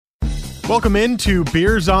Welcome into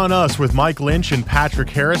Beers on Us with Mike Lynch and Patrick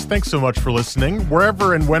Harris. Thanks so much for listening.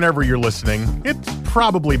 Wherever and whenever you're listening, it's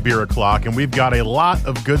probably beer o'clock, and we've got a lot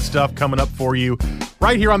of good stuff coming up for you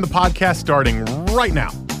right here on the podcast starting right now.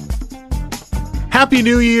 Happy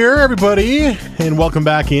New Year, everybody, and welcome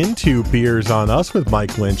back into Beers on Us with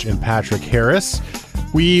Mike Lynch and Patrick Harris.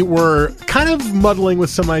 We were kind of muddling with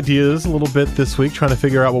some ideas a little bit this week, trying to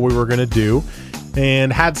figure out what we were going to do,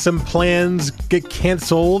 and had some plans get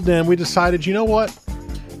canceled, and we decided, you know what?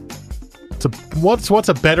 What's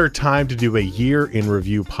a better time to do a year in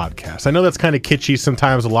review podcast? I know that's kind of kitschy.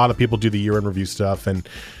 Sometimes a lot of people do the year in review stuff, and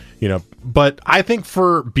but I think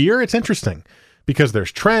for beer, it's interesting because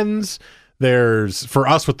there's trends. For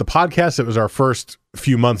us with the podcast, it was our first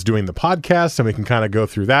few months doing the podcast, and we can kind of go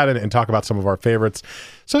through that and talk about some of our favorites.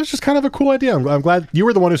 So it's just kind of a cool idea. I'm glad you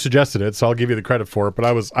were the one who suggested it, so I'll give you the credit for it, but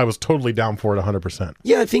I was totally down for it 100%.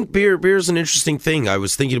 Yeah, I think beer is an interesting thing. I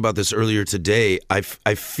was thinking about this earlier today. I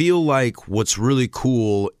feel like what's really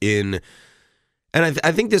cool and I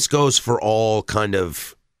think this goes for all kind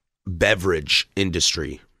of beverage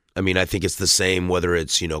industry. I mean, I think it's the same whether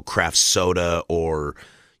it's, craft soda or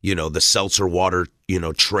the seltzer water,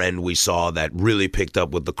 trend we saw that really picked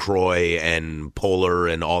up with LaCroix and Polar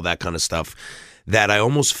and all that kind of stuff, that I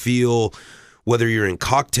almost feel whether you're in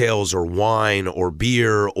cocktails or wine or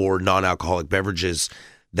beer or non-alcoholic beverages,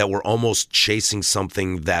 that we're almost chasing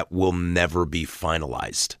something that will never be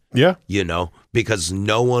finalized. Yeah. Because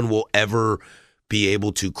no one will ever be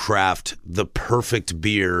able to craft the perfect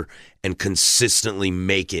beer and consistently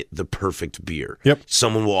make it the perfect beer. Yep.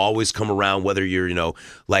 Someone will always come around, whether you're,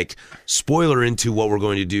 spoiler into what we're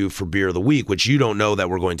going to do for Beer of the Week, which you don't know that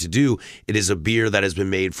we're going to do. It is a beer that has been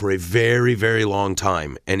made for a very, very long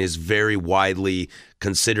time and is very widely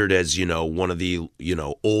considered as, one of the,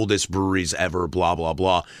 oldest breweries ever, blah, blah,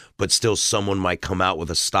 blah. But still someone might come out with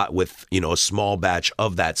a small batch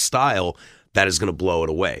of that style that is going to blow it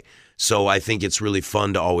away. So I think it's really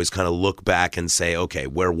fun to always kind of look back and say, okay,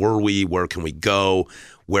 where were we? Where can we go?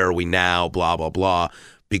 Where are we now? Blah, blah, blah.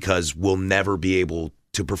 Because we'll never be able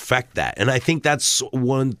to perfect that. And I think that's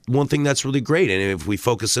one thing that's really great. And if we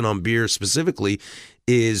focus in on beer specifically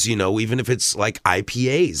is, even if it's like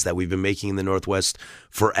IPAs that we've been making in the Northwest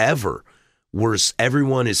forever,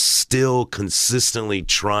 everyone is still consistently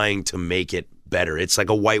trying to make it better. It's like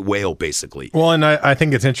a white whale, basically. Well, and I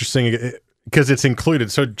think it's interesting because it's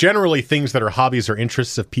included. So generally things that are hobbies or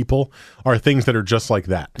interests of people are things that are just like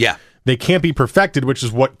that. Yeah. They can't be perfected, which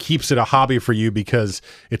is what keeps it a hobby for you because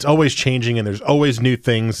it's always changing and there's always new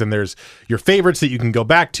things and there's your favorites that you can go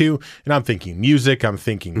back to. And I'm thinking music, I'm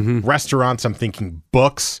thinking restaurants, I'm thinking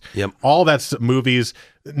books, all that's movies.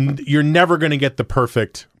 You're never going to get the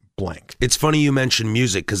perfect blank. It's funny you mentioned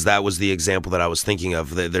music because that was the example that I was thinking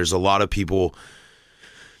of. There's a lot of people...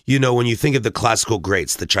 when you think of the classical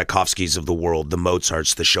greats, the Tchaikovskys of the world, the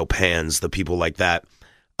Mozarts, the Chopins, the people like that,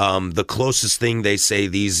 the closest thing they say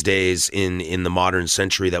these days in the modern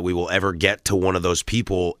century that we will ever get to one of those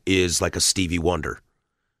people is like a Stevie Wonder.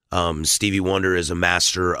 Stevie Wonder is a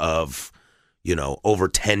master of, over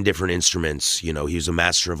 10 different instruments. He was a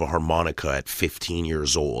master of a harmonica at 15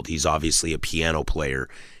 years old. He's obviously a piano player,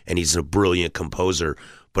 and he's a brilliant composer.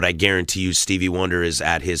 But I guarantee you Stevie Wonder is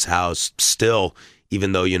at his house still,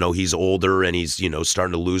 even though, he's older and he's,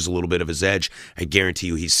 starting to lose a little bit of his edge, I guarantee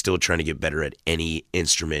you he's still trying to get better at any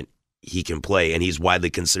instrument he can play. And he's widely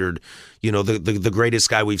considered, the greatest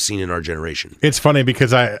guy we've seen in our generation. It's funny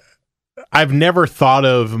because I've never thought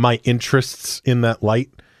of my interests in that light,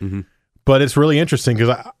 but it's really interesting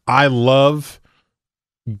because I love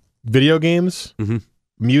video games,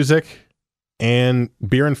 music, and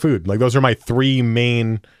beer and food. Like those are my three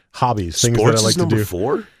main hobbies, things Sports that I like is to do. Number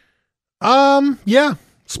 4? Yeah.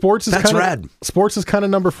 Sports is rad. Sports is kind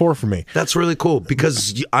of number 4 for me. That's really cool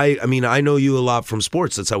because I know you a lot from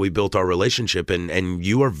sports. That's how we built our relationship, and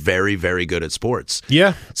you are very, very good at sports.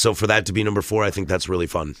 Yeah. So for that to be number 4, I think that's really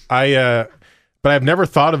fun. But I've never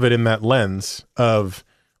thought of it in that lens of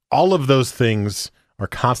all of those things are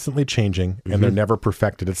constantly changing and they're never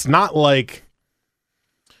perfected. It's not like,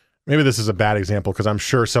 maybe this is a bad example because I'm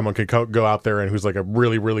sure someone could go out there and who's like a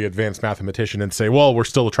really, really advanced mathematician and say, well, we're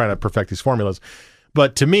still trying to perfect these formulas.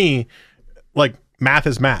 But to me, like math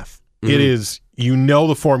is math. It is,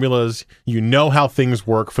 the formulas, how things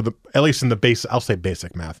work at least in the I'll say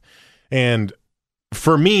basic math. And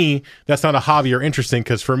for me, that's not a hobby or interesting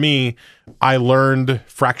because for me, I learned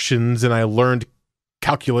fractions and I learned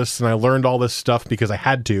calculus and I learned all this stuff because I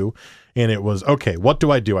had to. And it was, okay, what do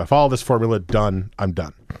I do? I follow this formula, done, I'm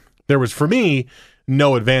done. There was, for me,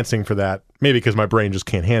 no advancing for that, maybe because my brain just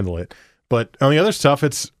can't handle it. But on the other stuff,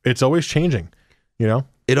 it's always changing,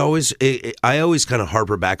 I always kind of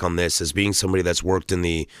harper back on this as being somebody that's worked in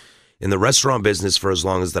the restaurant business for as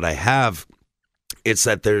long as that I have. It's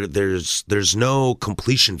that there's no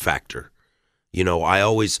completion factor. You know, I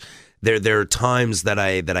always there are times that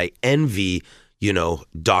I envy, you know,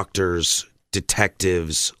 doctors,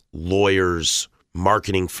 detectives, lawyers,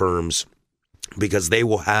 marketing firms, because they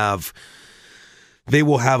will have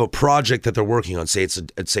a project that they're working on. Say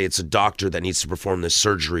it's a doctor that needs to perform this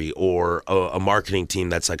surgery, or a marketing team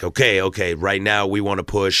that's like, okay, right now we want to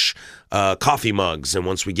push coffee mugs, and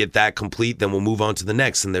once we get that complete, then we'll move on to the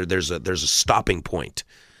next. And there's a stopping point.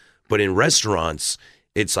 But in restaurants,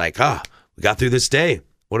 it's like, we got through this day.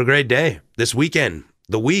 What a great day! This weekend,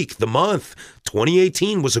 the week, the month,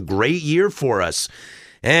 2018 was a great year for us,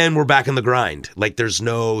 and we're back in the grind. Like, there's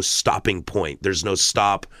no stopping point. There's no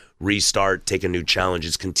stop, restart, take a new challenge.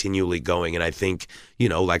 It's continually going. And I think, you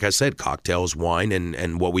know, like I said, cocktails, wine,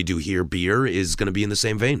 and what we do here, beer, is going to be in the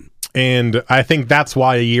same vein. And I think that's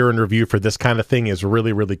why a year in review for this kind of thing is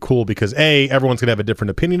really, really cool, because A, everyone's going to have a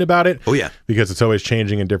different opinion about it. Oh, yeah. Because it's always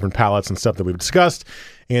changing in different palettes and stuff that we've discussed.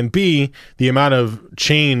 And B, the amount of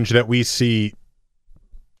change that we see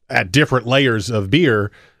at different layers of beer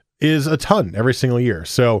is a ton every single year.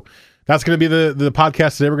 So that's going to be the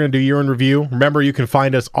podcast today. We're going to do year in review. Remember, you can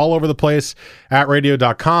find us all over the place at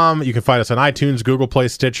radio.com. You can find us on iTunes, Google Play,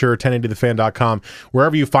 Stitcher, 1080thefan.com.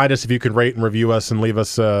 Wherever you find us, if you can rate and review us and leave us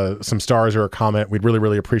some stars or a comment, we'd really,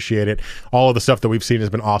 really appreciate it. All of the stuff that we've seen has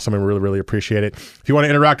been awesome, and we really, really appreciate it. If you want to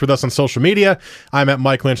interact with us on social media, I'm at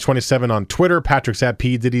Mike Lynch27 on Twitter. Patrick's at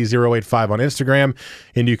PDiddy085 on Instagram,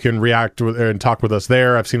 and you can react and talk with us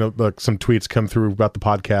there. I've seen some tweets come through about the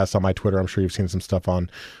podcast on my Twitter. I'm sure you've seen some stuff on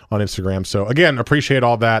Instagram. So again, appreciate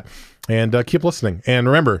all that, and keep listening. And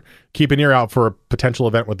remember, keep an ear out for a potential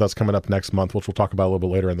event with us coming up next month, which we'll talk about a little bit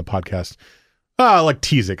later in the podcast. Like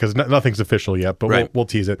tease it, because nothing's official yet, but right. we'll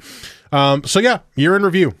tease it. So yeah, year in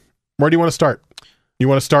review. Where do you want to start? You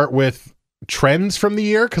want to start with trends from the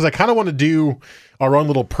year? Because I kind of want to do our own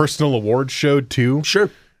little personal award show too. Sure.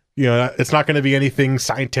 You know, it's not going to be anything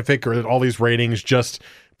scientific or all these ratings, just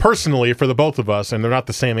personally for the both of us, and they're not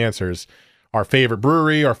the same answers. Our favorite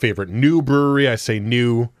brewery, our favorite new brewery. I say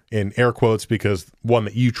new in air quotes because one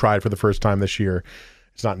that you tried for the first time this year.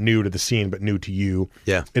 It's not new to the scene, but new to you,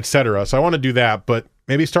 etc. So I want to do that, but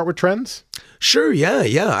maybe start with trends? Sure, yeah.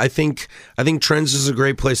 I think trends is a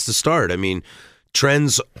great place to start. I mean,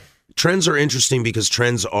 trends are interesting because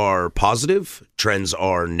trends are positive, trends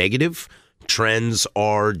are negative, trends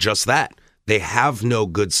are just that. They have no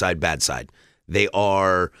good side, bad side. They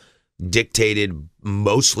are dictated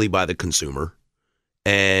mostly by the consumer.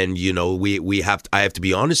 And, you know, I have to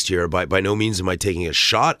be honest here. By no means am I taking a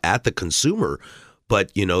shot at the consumer, but,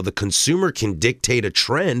 you know, the consumer can dictate a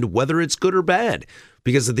trend, whether it's good or bad,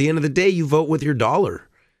 because at the end of the day, you vote with your dollar.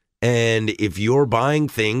 And if you're buying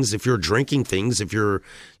things, if you're drinking things, if you're,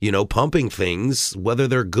 you know, pumping things, whether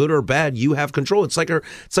they're good or bad, you have control. It's like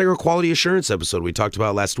our quality assurance episode we talked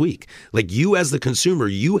about last week. Like, you as the consumer,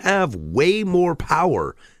 you have way more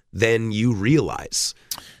power than you realize.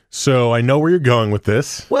 So I know where you're going with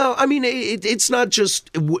this. Well, I mean, it's not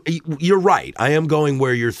just, you're right. I am going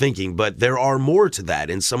where you're thinking, but there are more to that.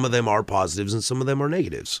 And some of them are positives and some of them are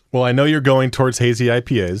negatives. Well, I know you're going towards hazy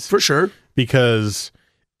IPAs. For sure. Because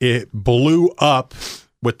it blew up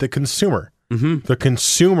with the consumer. Mm-hmm. The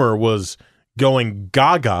consumer was going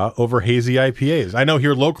gaga over hazy IPAs. I know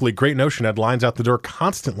here locally, Great Notion had lines out the door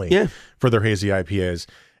constantly for their hazy IPAs.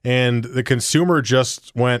 And the consumer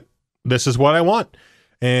just went, this is what I want.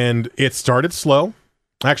 And it started slow.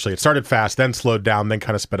 Actually, it started fast, then slowed down, then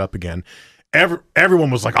kind of sped up again. Everyone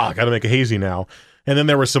was like, I got to make a hazy now. And then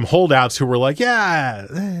there were some holdouts who were like,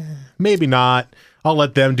 maybe not. I'll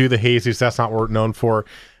let them do the hazies. That's not what we're known for.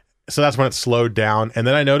 So that's when it slowed down. And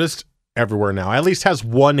then I noticed everywhere now at least has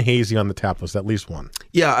one hazy on the tap list, at least one.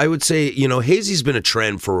 Yeah, I would say, you know, hazy's been a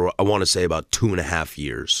trend for, I want to say, about 2.5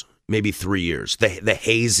 years, maybe 3 years, the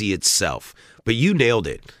hazy itself. But you nailed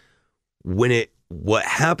it. What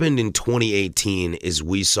happened in 2018 is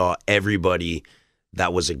we saw everybody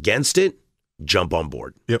that was against it jump on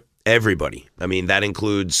board. Yep. Everybody. I mean, that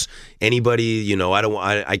includes anybody, you know,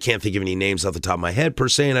 I can't think of any names off the top of my head per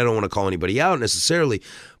se, and I don't want to call anybody out necessarily.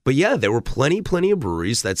 But yeah, there were plenty of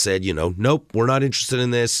breweries that said, you know, nope, we're not interested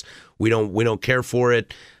in this. We don't care for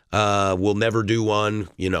it. We'll never do one,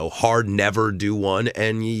 you know, hard never do one.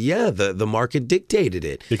 And yeah, the market dictated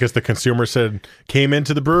it. Because the consumer came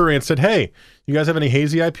into the brewery and said, hey, you guys have any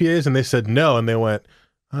hazy IPAs? And they said no. And they went,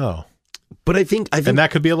 oh. But I think and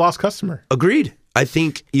that could be a lost customer. Agreed. I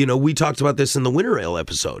think, you know, we talked about this in the Winter Ale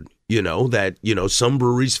episode, you know, that, you know, some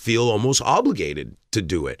breweries feel almost obligated to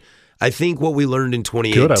do it. I think what we learned in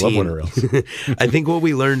 2018. Good, I love winter ales. I think what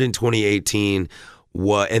we learned in 2018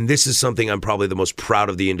 and this is something I'm probably the most proud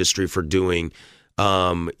of the industry for doing.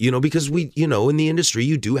 Because we, in the industry,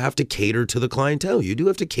 you do have to cater to the clientele. You do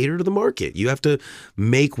have to cater to the market. You have to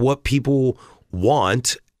make what people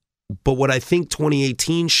want. But what I think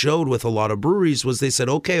 2018 showed with a lot of breweries was they said,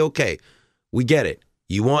 okay, we get it.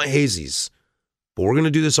 You want hazies, but we're going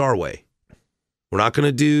to do this our way. We're not going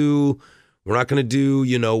to do,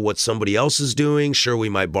 what somebody else is doing. Sure, we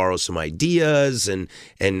might borrow some ideas and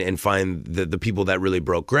find the people that really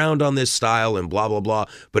broke ground on this style and blah, blah, blah.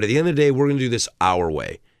 But at the end of the day, we're going to do this our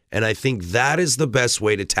way. And I think that is the best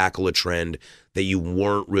way to tackle a trend that you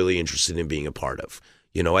weren't really interested in being a part of.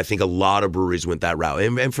 I think a lot of breweries went that route.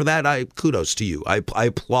 And for that, kudos to you. I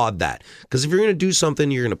applaud that. Because if you're going to do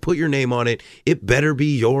something, you're going to put your name on it, it better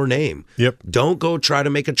be your name. Yep. Don't go try to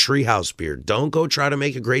make a Treehouse beer. Don't go try to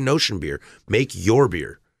make a Great Notion beer. Make your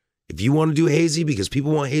beer. If you want to do hazy because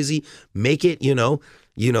people want hazy, make it,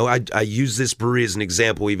 I use this brewery as an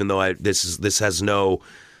example, even though this has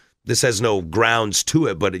no grounds to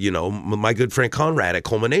it, but my good friend Conrad at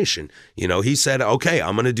Culmination, he said, okay,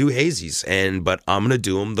 I'm going to do hazies, but I'm going to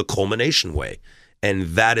do them the Culmination way. And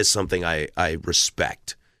that is something I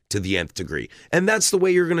respect to the nth degree. And that's the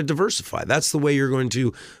way you're going to diversify. That's the way you're going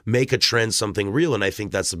to make a trend something real. And I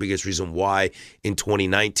think that's the biggest reason why in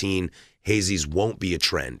 2019, hazies won't be a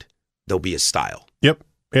trend. They'll be a style. Yep.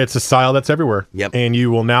 It's a style that's everywhere. Yep. And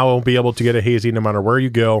you will now be able to get a hazy no matter where you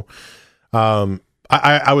go.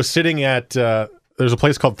 I was sitting at there's a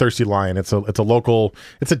place called Thirsty Lion. It's a local,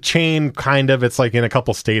 it's a chain kind of. It's like in a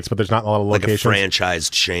couple states, but there's not a lot of locations. Like a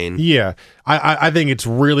franchised chain. Yeah, I think it's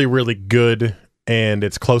really, really good, and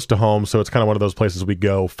it's close to home, so it's kind of one of those places we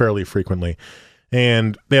go fairly frequently.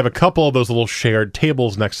 And they have a couple of those little shared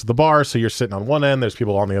tables next to the bar, so you're sitting on one end, there's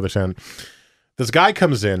people on the other end. This guy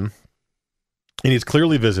comes in, and he's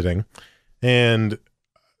clearly visiting, and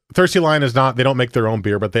Thirsty Lion is not, they don't make their own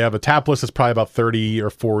beer, but they have a tap list that's probably about 30 or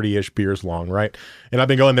 40-ish beers long, right? And I've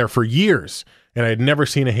been going there for years, and I had never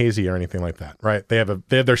seen a hazy or anything like that, right? They have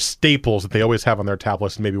their staples that they always have on their tap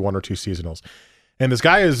list, and maybe one or two seasonals. And this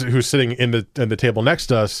guy who's sitting in the table next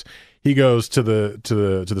to us, he goes to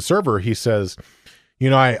the server, he says,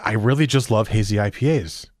 I really just love hazy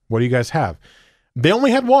IPAs. What do you guys have? They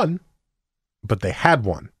only had one, but they had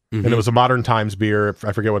one. Mm-hmm. And it was a Modern Times beer.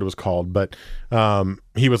 I forget what it was called, but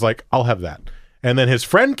he was like, I'll have that. And then his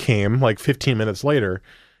friend came like 15 minutes later,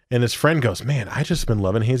 and his friend goes, man, I just been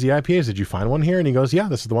loving hazy IPAs. Did you find one here? And he goes, yeah,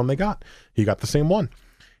 this is the one they got. He got the same one.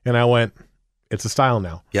 And I went, it's a style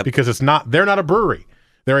now. Yep. Because they're not a brewery.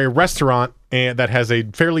 They're a restaurant that has a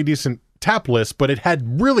fairly decent tap list, but it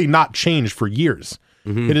had really not changed for years.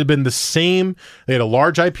 Mm-hmm. It had been the same. They had a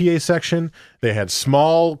large IPA section. They had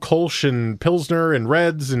small Kolsch and Pilsner and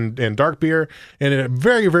Reds and dark beer. And it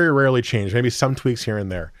very, very rarely changed. Maybe some tweaks here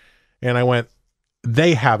and there. And I went,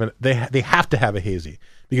 they have to have a hazy.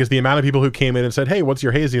 Because the amount of people who came in and said, hey, what's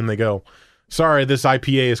your hazy? And they go, sorry, this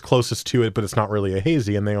IPA is closest to it, but it's not really a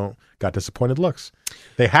hazy. And they got disappointed looks.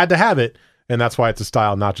 They had to have it. And that's why it's a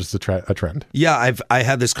style, not just a trend. Yeah, I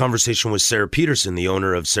had this conversation with Sarah Peterson, the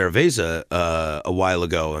owner of Cerveza, a while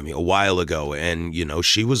ago. And,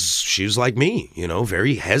 she was like me,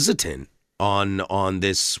 very hesitant on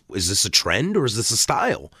this. Is this a trend or is this a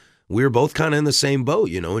style? We were both kind of in the same boat,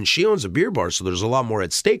 and she owns a beer bar, so there's a lot more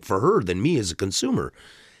at stake for her than me as a consumer.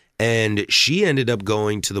 And she ended up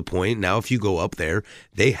going to the point, now if you go up there,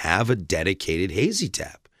 they have a dedicated hazy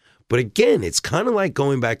tap. But again, it's kind of like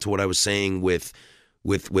going back to what I was saying with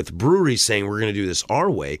breweries saying we're going to do this our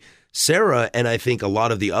way. Sarah and I think a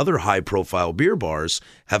lot of the other high-profile beer bars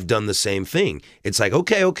have done the same thing. It's like,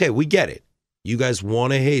 okay, we get it. You guys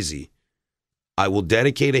want a hazy. I will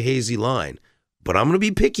dedicate a hazy line, but I'm going to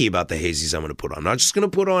be picky about the hazies I'm going to put on. I'm not just going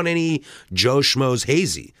to put on any Joe Schmo's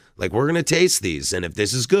hazy. Like, we're going to taste these, and if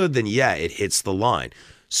this is good, then yeah, it hits the line.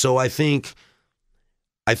 So I think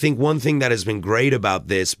one thing that has been great about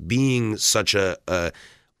this being such a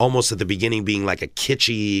almost at the beginning being like a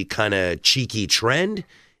kitschy kind of cheeky trend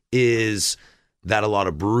is that a lot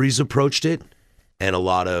of breweries approached it and a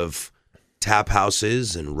lot of tap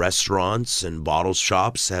houses and restaurants and bottle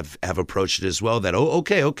shops have approached it as well. That,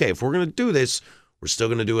 okay, if we're going to do this, we're still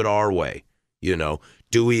going to do it our way.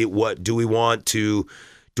 Do we want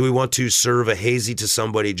to serve a hazy to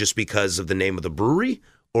somebody just because of the name of the brewery?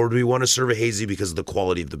 Or do we want to serve a hazy because of the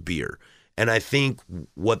quality of the beer? And I think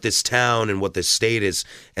what this town and what this state is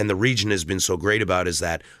and the region has been so great about is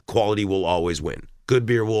that quality will always win. Good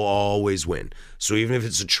beer will always win. So even if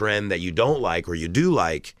it's a trend that you don't like or you do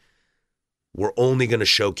like, we're only going to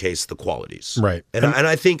showcase the qualities. Right. And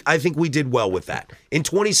I think we did well with that. In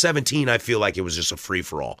 2017, I feel like it was just a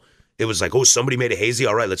free-for-all. It was like, oh, somebody made a hazy.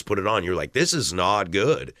 All right, let's put it on. You're like, this is not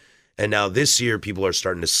good. And now this year, people are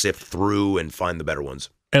starting to sift through and find the better ones.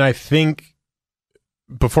 And I think,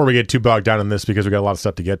 before we get too bogged down in this, because we got a lot of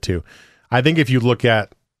stuff to get to, I think if you look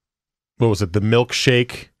at, what was it, the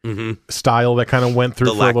milkshake style that kind of went through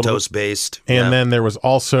the for a little bit. lactose-based. And then there was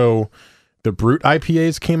also the Brut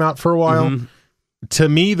IPAs came out for a while. To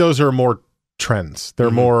me, those are more trends. They're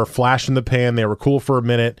more flash in the pan. They were cool for a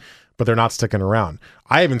minute, but they're not sticking around.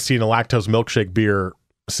 I haven't seen a lactose milkshake beer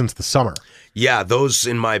since the summer. Yeah, those,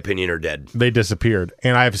 in my opinion, are dead. They disappeared.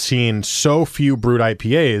 And I've seen so few Brut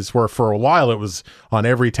IPAs where for a while it was on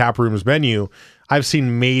every tap room's menu. I've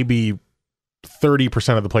seen maybe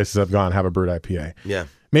 30% of the places I've gone have a Brut IPA. Yeah.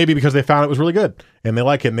 Maybe because they found it was really good and they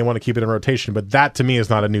like it and they want to keep it in rotation. But that to me is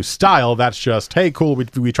not a new style. That's just, hey, cool,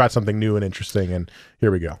 we tried something new and interesting and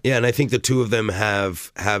here we go. Yeah, and I think the two of them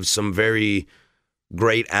have some very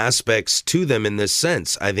great aspects to them in this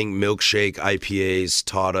sense. I think milkshake IPAs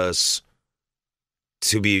taught us,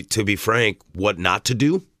 to be frank, what not to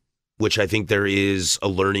do, which I think there is a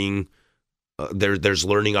learning, there's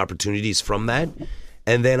learning opportunities from that.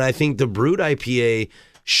 And then I think the Brut IPA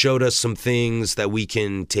showed us some things that we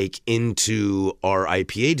can take into our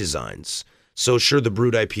IPA designs. So sure, the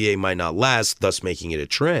Brut IPA might not last, thus making it a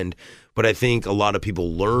trend, but I think a lot of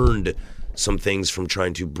people learned some things from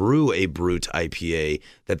trying to brew a Brut IPA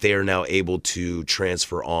that they are now able to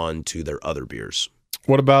transfer on to their other beers.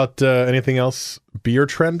 What about anything else beer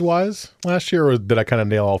trend-wise last year, or did I kind of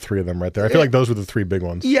nail all three of them right there? I feel like those were the three big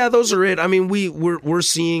ones. Yeah, those are it. I mean, we're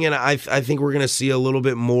seeing, and I think we're going to see a little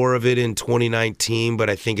bit more of it in 2019, but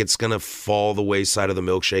I think it's going to fall the wayside of the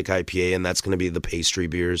milkshake IPA, and that's going to be the pastry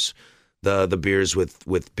beers, the beers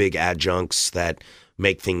with big adjuncts that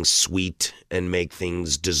make things sweet and make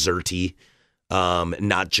things desserty.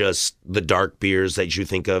 Not just the dark beers that you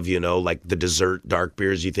think of, like the dessert dark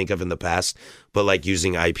beers you think of in the past, but like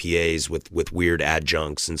using IPAs with weird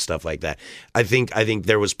adjuncts and stuff like that. I think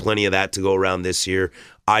there was plenty of that to go around this year.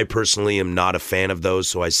 I personally am not a fan of those,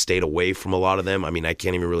 so I stayed away from a lot of them. I mean, I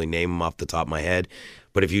can't even really name them off the top of my head,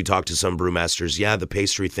 but if you talk to some brewmasters, yeah, the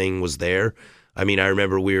pastry thing was there. I mean, I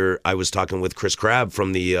remember I was talking with Chris Crabb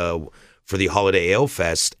from for the Holiday Ale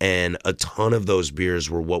Fest, and a ton of those beers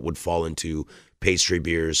were what would fall into pastry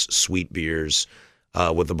beers, sweet beers,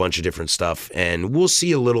 with a bunch of different stuff. And we'll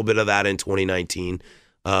see a little bit of that in 2019.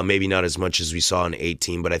 Maybe not as much as we saw in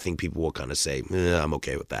 2018, but I think people will kind of say, I'm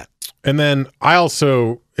okay with that. And then I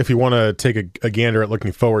also, if you want to take a gander at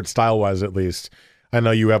looking forward, style-wise at least, I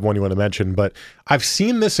know you have one you want to mention, but I've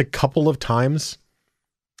seen this a couple of times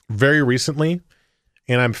very recently,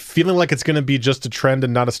 and I'm feeling like it's going to be just a trend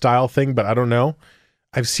and not a style thing, but I don't know.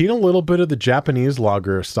 I've seen a little bit of the Japanese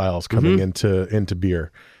lager styles coming into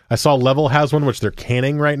beer. I saw Level has one, which they're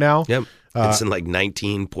canning right now. Yep. It's in like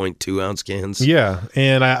 19.2 ounce cans. Yeah.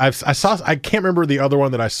 And I can't remember the other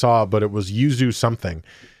one that I saw, but it was Yuzu something.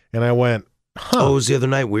 And I went, huh. Oh, it was the other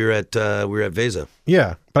night. We were at Vesa.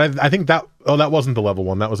 Yeah. But I think that wasn't the Level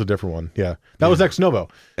one. That was a different one. Yeah. That was Ex Novo.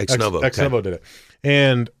 Ex Novo. Ex Novo did it.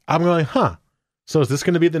 And I'm going, huh. So is this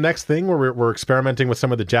going to be the next thing where we're experimenting with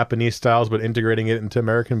some of the Japanese styles but integrating it into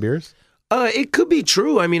American beers? It could be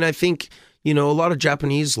true. I mean, I think, a lot of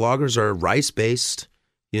Japanese lagers are rice-based.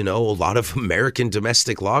 A lot of American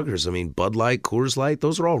domestic lagers. I mean, Bud Light, Coors Light,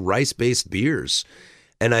 those are all rice-based beers.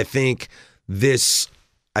 And I think this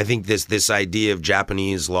idea of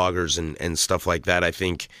Japanese lagers and stuff like that, I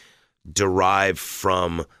think, derive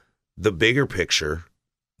from the bigger picture,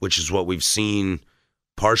 which is what we've seen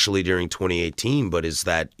partially during 2018, but is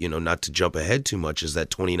that, not to jump ahead too much, is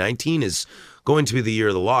that 2019 is going to be the year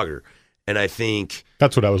of the lager. And I think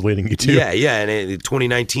that's what I was leading you to. Yeah. And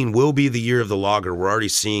 2019 will be the year of the lager. We're already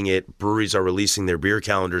seeing it. Breweries are releasing their beer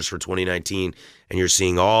calendars for 2019, and you're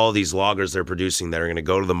seeing all these lagers they're producing that are going to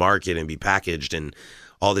go to the market and be packaged and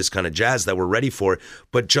all this kind of jazz that we're ready for.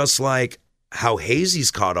 But just like how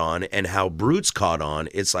Hazy's caught on and how Brut's caught on,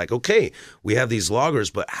 it's like, okay, we have these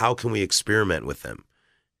lagers, but how can we experiment with them?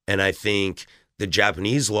 And I think the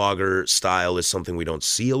Japanese lager style is something we don't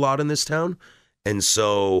see a lot in this town. And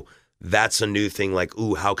so that's a new thing, like,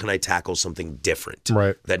 ooh, how can I tackle something different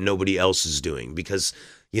that nobody else is doing? Because,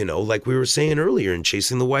 like we were saying earlier in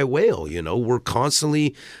Chasing the White Whale, we're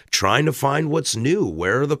constantly trying to find what's new.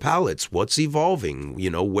 Where are the palettes? What's evolving?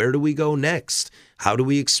 Where do we go next? How do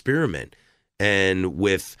we experiment? And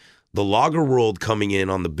with the lager world coming in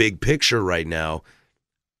on the big picture right now,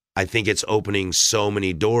 I think it's opening so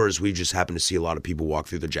many doors. We just happen to see a lot of people walk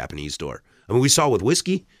through the Japanese door. I mean, we saw with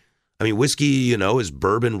whiskey. I mean, whiskey, is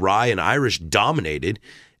bourbon, rye, and Irish dominated.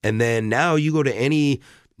 And then now you go to any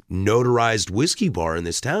notarized whiskey bar in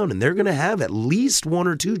this town, and they're going to have at least one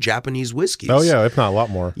or two Japanese whiskeys. Oh yeah, if not a lot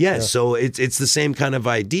more. Yeah, so it's the same kind of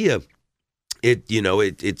idea.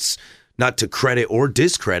 It's not to credit or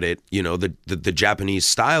discredit, the Japanese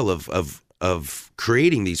style of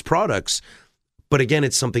creating these products, but again,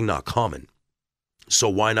 it's something not common. So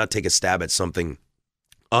why not take a stab at something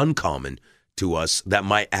uncommon to us that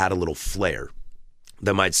might add a little flair?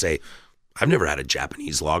 That might say, I've never had a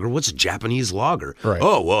Japanese lager. What's a Japanese lager? Right.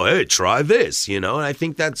 Oh, well, hey, try this, and I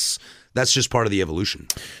think that's just part of the evolution.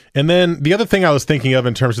 And then the other thing I was thinking of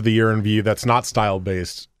in terms of the year in review that's not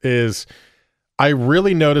style-based is I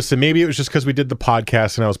really noticed, and maybe it was just because we did the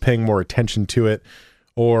podcast and I was paying more attention to it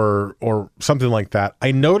or something like that.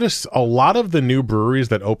 I noticed a lot of the new breweries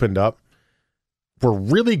that opened up were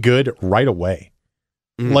really good right away.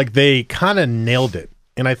 Like they kind of nailed it.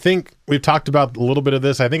 And I think we've talked about a little bit of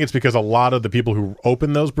this. I think it's because a lot of the people who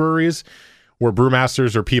opened those breweries were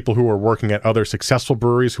brewmasters or people who were working at other successful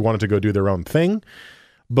breweries who wanted to go do their own thing.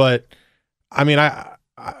 But I mean, I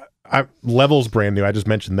Level's brand new. I just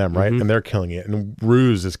mentioned them, right? And they're killing it. And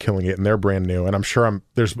Ruse is killing it, and they're brand new. And I'm sure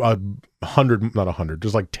there's 100, not 100,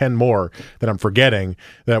 there's like 10 more that I'm forgetting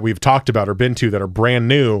that we've talked about or been to that are brand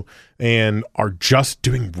new and are just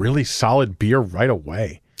doing really solid beer right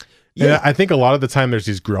away. Yeah. And I think a lot of the time there's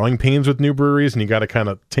these growing pains with new breweries, and you got to kind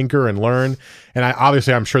of tinker and learn. And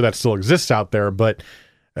I'm sure that still exists out there, but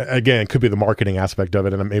again, it could be the marketing aspect of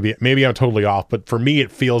it. And maybe I'm totally off, but for me, it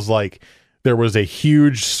feels like there was a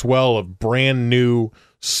huge swell of brand new,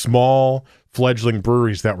 small fledgling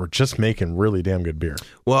breweries that were just making really damn good beer.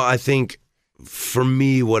 Well, I think for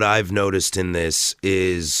me, what I've noticed in this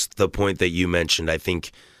is the point that you mentioned. I think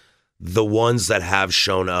the ones that have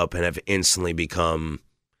shown up and have instantly become,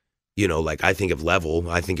 like I think of Level,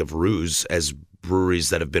 I think of Ruse as breweries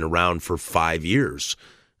that have been around for 5 years,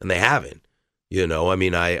 and they haven't. I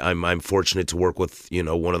mean, I'm fortunate to work with,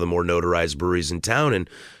 one of the more notarized breweries in town, and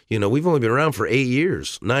we've only been around for 8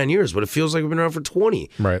 years, 9 years, but it feels like we've been around for 20.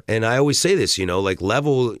 Right. And I always say this, like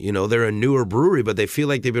Level, they're a newer brewery, but they feel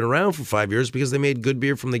like they've been around for 5 years because they made good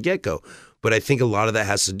beer from the get-go. But I think a lot of that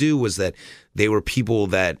has to do was that they were people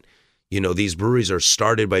that, these breweries are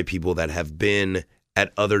started by people that have been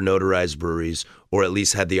at other notarized breweries, or at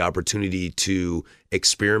least had the opportunity to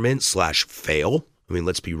experiment/fail. I mean,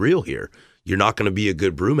 let's be real here. You're not going to be a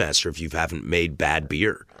good brewmaster if you haven't made bad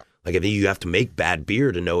beer. Like, I think you have to make bad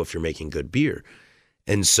beer to know if you're making good beer.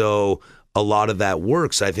 And so a lot of that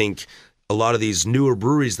works. I think a lot of these newer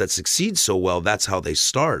breweries that succeed so well, that's how they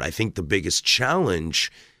start. I think the biggest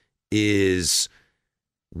challenge is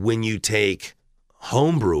when you take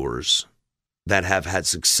home brewers that have had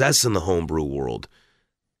success in the homebrew world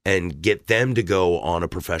and get them to go on a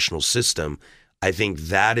professional system. I think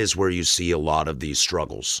that is where you see a lot of these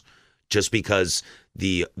struggles. Just because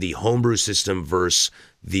the homebrew system versus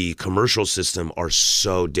the commercial system are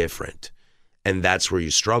so different, and that's where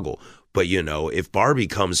you struggle. But if Barbie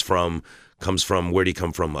comes from where did he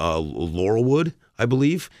come from? Laurelwood, I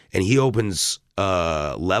believe, and he opens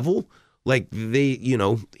Level. Like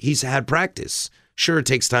he's had practice. Sure, it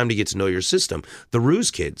takes time to get to know your system. The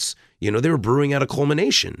Ruse kids, they were brewing at a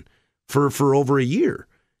Culmination for over a year.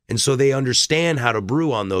 And so they understand how to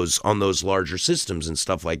brew on those larger systems and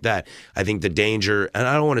stuff like that. I think the danger, and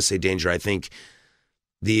I don't want to say danger, I think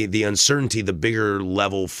the uncertainty, the bigger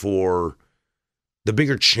level for the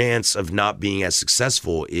bigger chance of not being as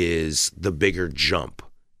successful is the bigger jump.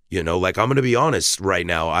 Like I'm going to be honest right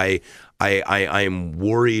now, I am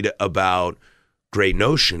worried about Great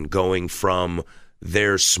Notion going from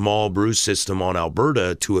their small brew system on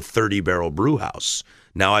Alberta to a 30-barrel brew house.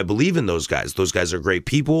 Now, I believe in those guys. Those guys are great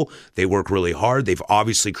people. They work really hard. They've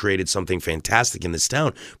obviously created something fantastic in this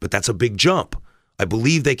town, but that's a big jump. I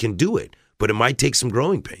believe they can do it, but it might take some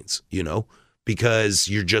growing pains, because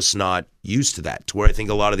you're just not used to that. To where I think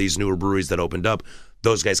a lot of these newer breweries that opened up,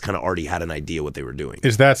 those guys kind of already had an idea what they were doing.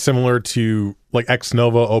 Is that similar to like Ex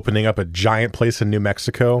Novo opening up a giant place in New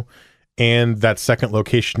Mexico and that second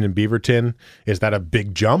location in Beaverton? Is that a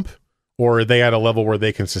big jump? Or are they at a level where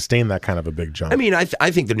they can sustain that kind of a big jump? I mean, I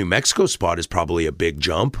think the New Mexico spot is probably a big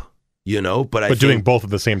jump, but I think doing both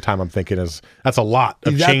at the same time, I'm thinking that's a lot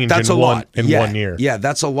of change in 1 year. Yeah,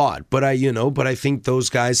 that's a lot. But I think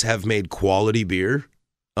those guys have made quality beer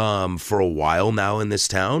for a while now in this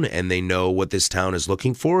town, and they know what this town is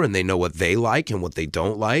looking for, and they know what they like and what they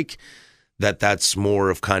don't like. That's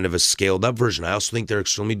more of kind of a scaled up version. I also think they're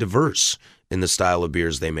extremely diverse in the style of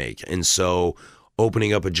beers they make, and so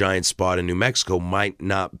opening up a giant spot in New Mexico might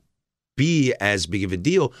not be as big of a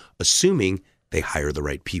deal, assuming they hire the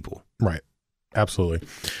right people. Right. Absolutely.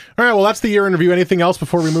 All right. Well, that's the year in review. Anything else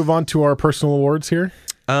before we move on to our personal awards here?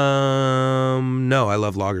 No, I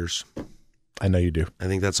love lagers. I know you do. I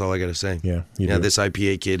think that's all I got to say. Yeah, you yeah. do. This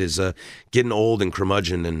IPA kid is getting old and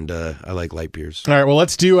curmudgeon, and I like light beers. All right, well,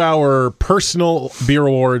 let's do our personal beer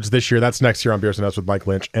awards this year. That's next year on Beers and Nuts with Mike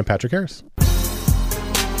Lynch and Patrick Harris.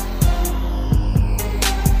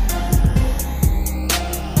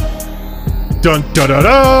 Dun dun dun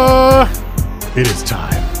dun! It is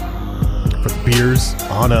time for the Beers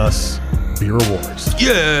on Us Beer Awards.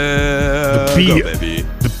 Yeah, the go, baby.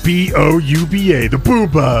 The BOUBA, the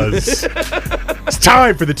Boobas. It's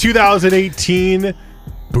time for the 2018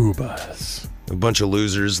 Boobas. A bunch of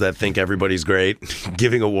losers that think everybody's great,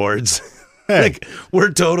 giving awards. Hey. Like we're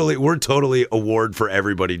totally award for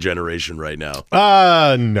everybody generation right now.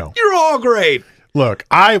 No. You're all great. Look,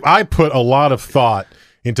 I put a lot of thought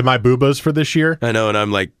into my Boobas for this year. I know, and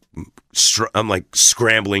I'm like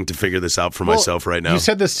scrambling to figure this out for myself right now. You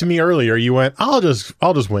said this to me earlier. You went, I'll just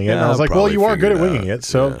wing it. And I was I'll like, well, probably you are good at figure it winging out. it,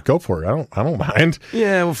 so go for it. I don't mind.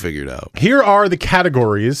 Yeah, we'll figure it out. Here are the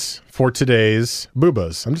categories for today's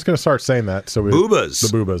Boobas. I'm just going to start saying that.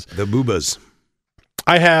 Boobas. The Boobas. The Boobas.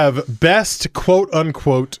 I have best quote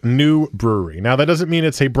unquote new brewery. Now that doesn't mean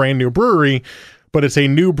it's a brand new brewery, but it's a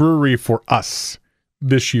new brewery for us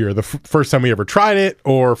this year. The first time we ever tried it,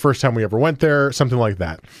 or first time we ever went there, something like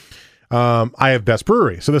that. I have best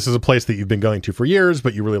brewery. So this is a place that you've been going to for years,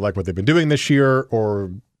 but you really like what they've been doing this year,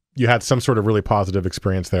 or you had some sort of really positive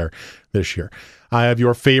experience there this year. I have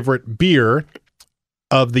your favorite beer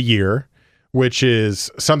of the year, which is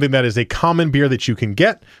something that is a common beer that you can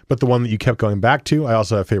get, but the one that you kept going back to. I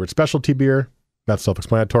also have favorite specialty beer. That's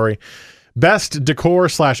self-explanatory. Best decor /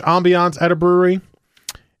 ambiance at a brewery.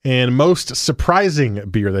 And most surprising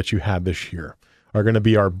beer that you had this year are going to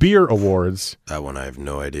be our beer awards. That one I have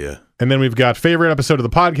no idea. And then we've got favorite episode of the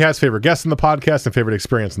podcast, favorite guest in the podcast, and favorite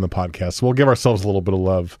experience in the podcast. So we'll give ourselves a little bit of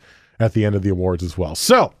love at the end of the awards as well.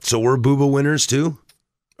 So we're Booba winners too?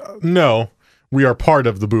 No, we are part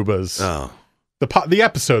of the Boobas. Oh. The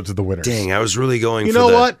episodes of the winners. Dang, I was really going You for know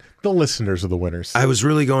what? The listeners are the winners. I was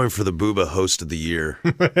really going for the Booba host of the year.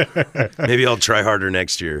 Maybe I'll try harder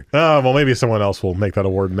next year. Well, maybe someone else will make that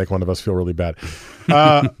award and make one of us feel really bad.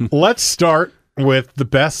 Let's start with the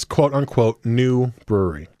best quote-unquote new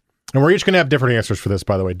brewery. And we're each going to have different answers for this,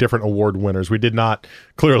 by the way, different award winners. We did not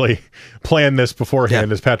clearly plan this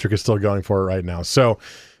beforehand, as Patrick is still going for it right now. So,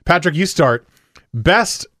 Patrick, you start.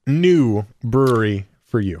 Best new brewery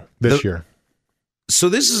for you this year. So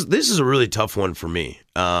this is a really tough one for me,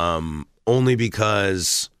 only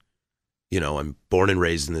because, I'm born and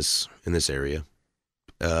raised in this area,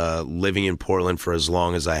 living in Portland for as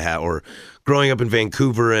long as I have, or growing up in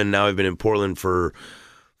Vancouver, and now I've been in Portland for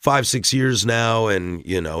 5-6 years now, and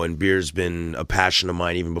and beer's been a passion of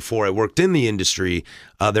mine even before I worked in the industry.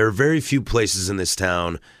 There are very few places in this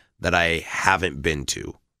town that I haven't been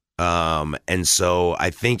to, and so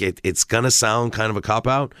I think it's gonna sound kind of a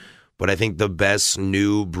cop-out. But I think the best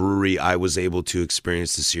new brewery I was able to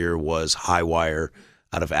experience this year was Highwire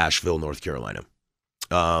out of Asheville, North Carolina.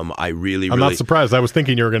 I'm not surprised. I was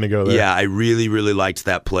thinking you were going to go there. Yeah, I really liked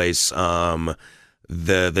that place.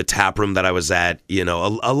 The tap room that I was at,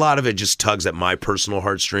 a lot of it just tugs at my personal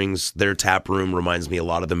heartstrings. Their tap room reminds me a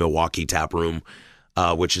lot of the Milwaukee tap room,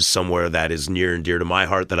 which is somewhere that is near and dear to my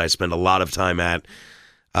heart that I spend a lot of time at.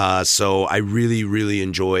 So I really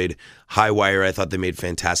enjoyed Highwire. I thought they made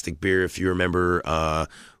fantastic beer. If you remember,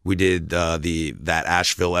 we did that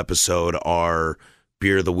Asheville episode. Our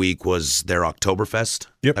beer of the week was their Oktoberfest,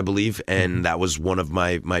 I believe, and that was one of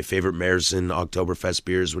my favorite Märzen Oktoberfest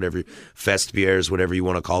beers, fest beers, whatever you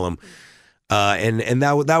want to call them. And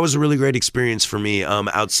that was a really great experience for me.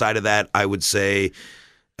 Outside of that, I would say,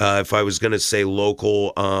 if I was going to say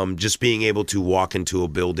local, just being able to walk into a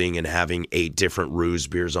building and having 8 different Ruse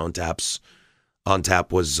beers on tap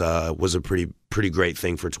was a pretty great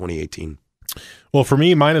thing for 2018. Well, for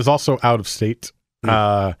me, mine is also out of state.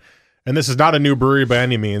 And this is not a new brewery by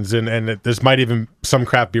any means. And this might even, some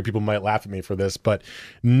craft beer people might laugh at me for this, but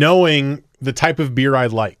knowing the type of beer I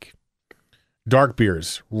like, dark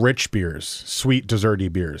beers, rich beers, sweet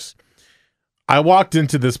desserty beers. I walked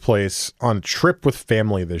into this place on a trip with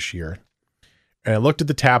family this year, and I looked at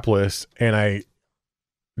the tap list, and I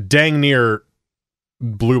dang near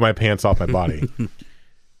blew my pants off my body.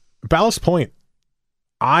 Ballast Point.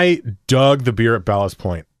 I dug the beer at Ballast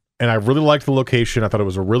Point, and I really liked the location. I thought it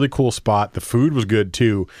was a really cool spot. The food was good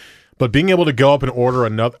too, but being able to go up and order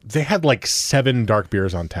another, they had like 7 dark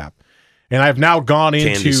beers on tap. And I've now gone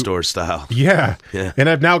into candy store style. Yeah. And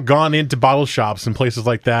I've now gone into bottle shops and places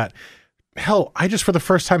like that hell, I just for the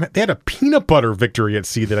first time they had a peanut butter victory at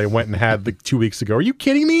sea that I went and had like 2 weeks ago. Are you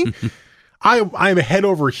kidding me? I'm head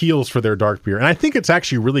over heels for their dark beer, and I think it's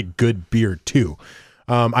actually really good beer too.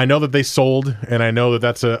 I know that they sold, and I know that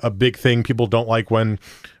that's a big thing. People don't like when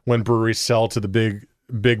breweries sell to the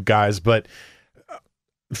big guys, but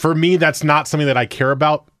for me, that's not something that I care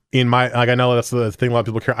about. I know that's the thing a lot of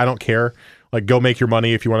people care. I don't care. Like, go make your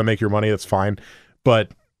money. If you want to make your money, that's fine.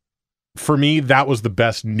 But for me, that was the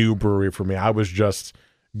best new brewery for me. I was just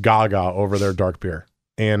gaga over their dark beer.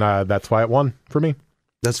 And that's why it won for me.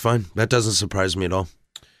 That's fine. That doesn't surprise me at all.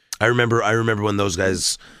 I remember when those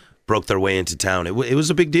guys broke their way into town. It was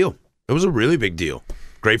a big deal. It was a really big deal.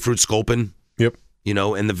 Grapefruit Sculpin. Yep.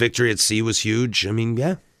 And the victory at sea was huge. I mean,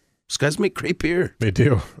 yeah. Those guys make great beer. They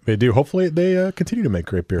do. Hopefully they continue to make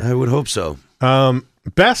great beer. I would hope so.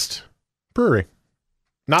 Best brewery.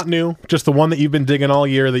 Not new, just the one that you've been digging all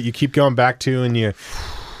year that you keep going back to, and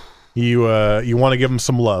you want to give them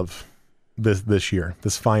some love this year,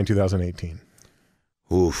 this fine 2018.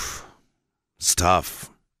 Oof, it's tough.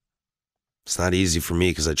 It's not easy for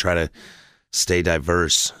me because I try to stay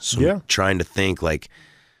diverse. So I'm trying to think like,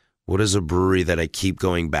 what is a brewery that I keep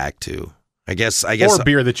going back to? I guess or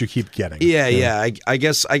beer that you keep getting. Yeah. I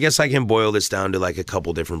guess I can boil this down to like a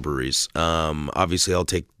couple different breweries. Obviously, I'll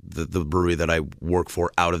take the brewery that I work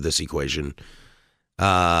for out of this equation.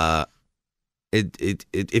 If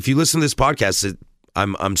you listen to this podcast,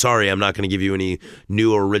 I'm sorry, I'm not going to give you any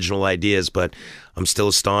new or original ideas, but I'm still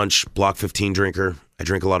a staunch Block 15 drinker. I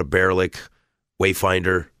drink a lot of Barrelick,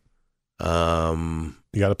 Wayfinder. You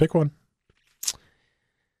got to pick one.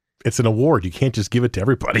 It's an award. You can't just give it to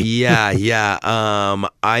everybody. Yeah.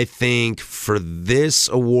 I think for this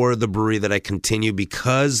award, the brewery that I continue,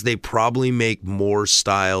 because they probably make more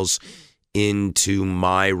styles into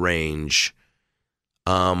my range,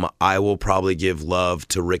 I will probably give love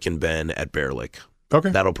to Rick and Ben at Barrelick.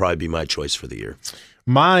 Okay. That'll probably be my choice for the year.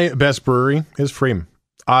 My best brewery is Freem.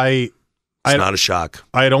 It's not a shock.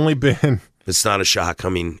 I had only been... It's not a shock. I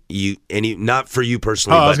mean, not for you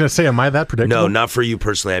personally. I was going to say, am I that predictable? No, not for you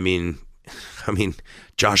personally. I mean,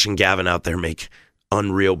 Josh and Gavin out there make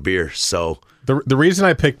unreal beer. So the reason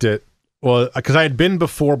I picked it, well, because I had been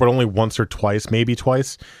before, but only once or twice, maybe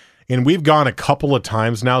twice, and we've gone a couple of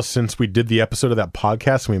times now since we did the episode of that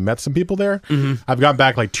podcast and we met some people there. Mm-hmm. I've gone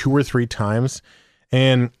back like 2 or 3 times,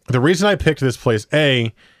 and the reason I picked this place,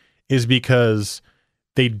 is because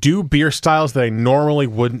they do beer styles that I normally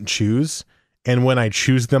wouldn't choose. And when I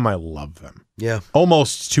choose them, I love them. Yeah.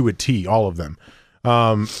 Almost to a T, all of them.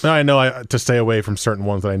 I know to stay away from certain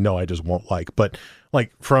ones that I know I just won't like. But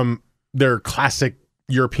like from their classic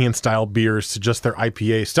European style beers to just their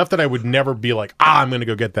IPA, stuff that I would never be like, I'm going to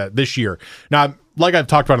go get that this year. Now, like I've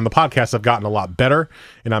talked about in the podcast, I've gotten a lot better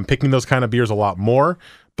and I'm picking those kind of beers a lot more.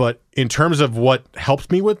 But in terms of what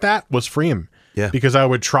helped me with that was Freem. Yeah. Because I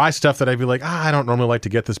would try stuff that I'd be like, I don't normally like to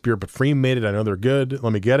get this beer, but Freem made it. I know they're good.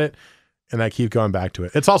 Let me get it. And I keep going back to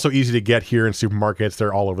it. It's also easy to get here in supermarkets.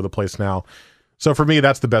 They're all over the place now. So for me,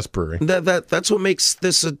 that's the best brewery. That's what makes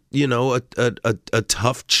this a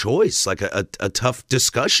tough choice, like a tough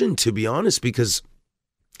discussion, to be honest, because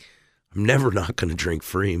I'm never not going to drink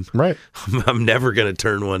Freem. Right. I'm never going to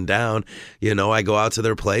turn one down. I go out to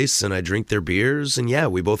their place and I drink their beers, and yeah,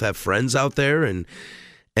 we both have friends out there, and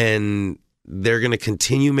they're going to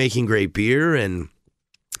continue making great beer, and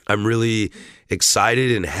I'm really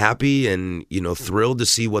excited and happy and, thrilled to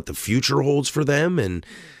see what the future holds for them.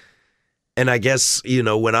 And I guess,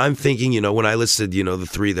 when I'm thinking, when I listed, the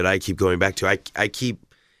 3 that I keep going back to, I keep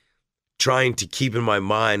trying to keep in my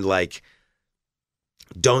mind, like,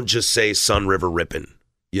 don't just say Sun River Rippin',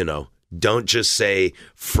 don't just say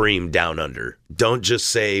Freem Down Under. Don't just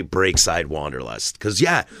say Breakside Wanderlust. Because,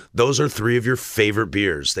 yeah, those are 3 of your favorite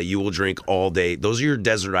beers that you will drink all day. Those are your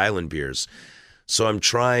desert island beers. So I'm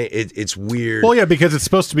trying, it's weird. Well, yeah, because it's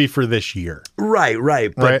supposed to be for this year.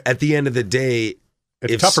 Right. But at the end of the day,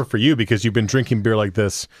 it's tougher for you because you've been drinking beer like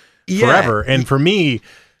this forever. And for me,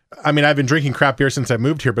 I've been drinking craft beer since I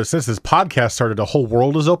moved here, but since this podcast started, a whole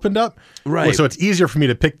world has opened up. Right. So it's easier for me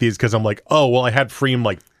to pick these because I'm like, oh, well, I had Freem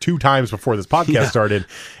like 2 times before this podcast started.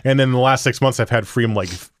 And then in the last 6 months, I've had Freem like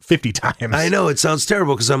 50 times. I know, it sounds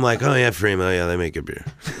terrible because I'm like, oh yeah, Freem, oh yeah, they make good beer.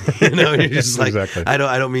 You're just like, exactly. I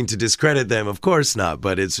don't mean to discredit them, of course not,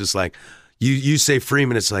 but it's just like, you say Freem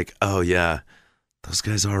and it's like, oh yeah, those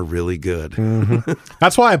guys are really good. Mm-hmm.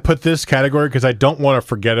 That's why I put this category, because I don't want to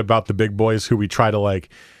forget about the big boys who we try to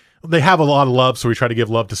they have a lot of love, so we try to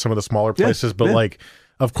give love to some of the smaller places, but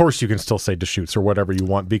of course you can still say Deschutes or whatever you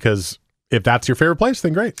want, because if that's your favorite place,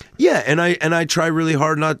 then great. Yeah, and I try really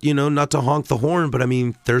hard not to honk the horn, but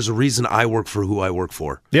there's a reason I work for who I work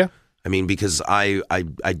for. Yeah. I mean, because I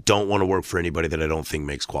don't want to work for anybody that I don't think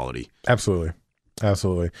makes quality. Absolutely. All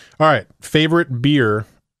right. Favorite beer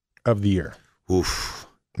of the year? Oof.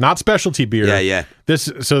 Not specialty beer. Yeah.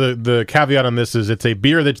 So the caveat on this is it's a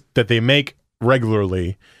beer that they make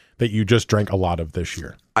regularly that you just drank a lot of this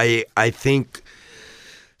year. I think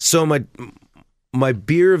so. My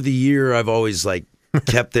beer of the year, I've always like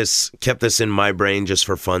kept this in my brain just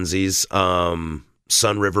for funsies.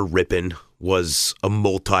 Sun River Rippin' was a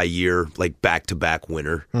multi-year, like back-to-back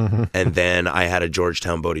winner. Mm-hmm. And then I had a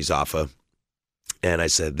Georgetown Bodhisattva. And I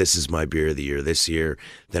said, this is my beer of the year this year.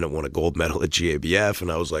 Then it won a gold medal at GABF.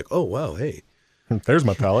 And I was like, oh, wow, hey. There's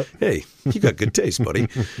my palate. Hey, you got good taste, buddy.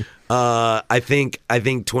 I think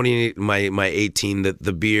 20 my 18,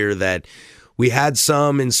 the beer that we had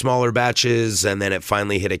some in smaller batches, and then it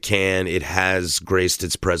finally hit a can. It has graced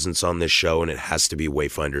its presence on this show, and it has to be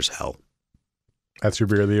Wayfinder's Hell. That's your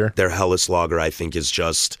beer of the year? Their Helles Lager, I think, is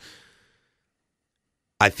just.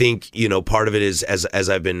 I think, part of it is as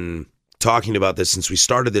I've been talking about this since we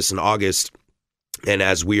started this in August, and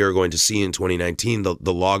as we are going to see in 2019,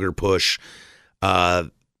 the lager push.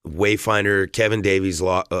 Wayfinder, Kevin Davies,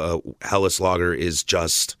 Helles Lager is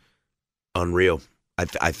just unreal.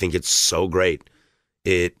 I think it's so great.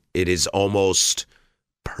 It is almost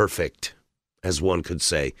perfect, as one could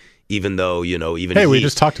say. Even though we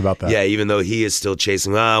just talked about that. Yeah, even though he is still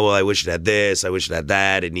chasing. I wish it had this. I wish it had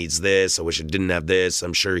that. It needs this. I wish it didn't have this.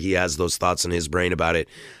 I'm sure he has those thoughts in his brain about it.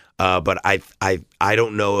 But I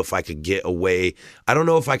don't know if I could get away. I don't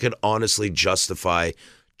know if I could honestly justify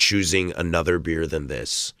choosing another beer than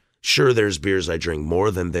this. Sure, there's beers I drink more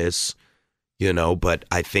than this, but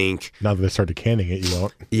I think now that they started canning it, you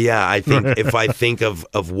won't. Yeah, I think if I think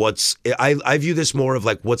of what's I view this more of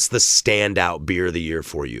like what's the standout beer of the year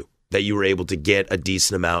for you that you were able to get a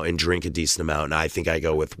decent amount and drink a decent amount, and I think I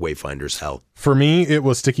go with Wayfinder's Hell. For me, it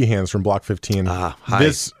was Sticky Hands from Block 15.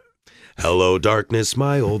 Hi. Hello, darkness,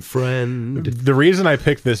 my old friend. The reason I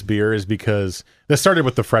picked this beer is because this started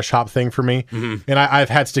with the fresh hop thing for me. Mm-hmm. And I've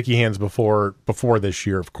had Sticky Hands before this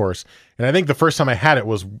year, of course. And I think the first time I had it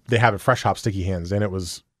was they have it fresh hop Sticky Hands, and it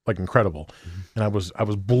was like incredible. Mm-hmm. And I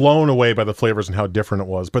was blown away by the flavors and how different it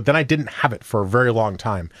was. But then I didn't have it for a very long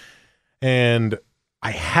time. And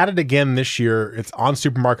I had it again this year. It's on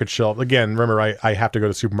supermarket shelf. Again, remember, I have to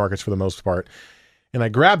go to supermarkets for the most part. And I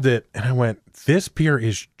grabbed it and I went, this beer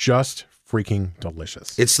is just freaking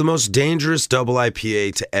delicious. It's the most dangerous double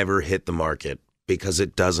IPA to ever hit the market because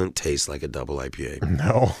it doesn't taste like a double IPA.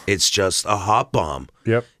 No. It's just a hop bomb.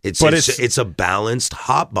 Yep. It's a balanced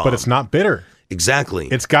hop bomb. But it's not bitter. Exactly.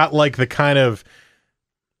 It's got like the kind of,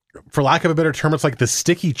 for lack of a better term, it's like the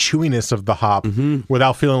sticky chewiness of the hop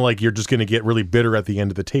without feeling like you're just going to get really bitter at the end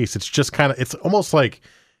of the taste. It's just kind of, it's almost like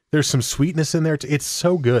there's some sweetness in there. It's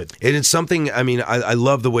so good. And it's something, I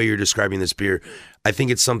love the way you're describing this beer. I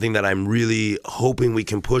think it's something that I'm really hoping we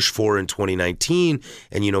can push for in 2019.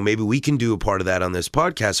 And, maybe we can do a part of that on this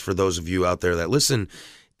podcast for those of you out there that listen,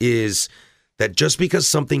 is that just because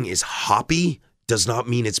something is hoppy does not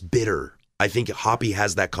mean it's bitter. I think hoppy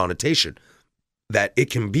has that connotation that it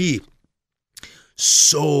can be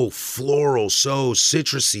so floral, so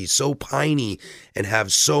citrusy, so piney, and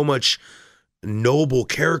have so much noble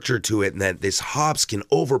character to it, and that this hops can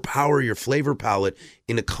overpower your flavor palette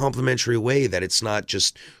in a complimentary way, that it's not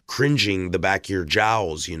just cringing the back of your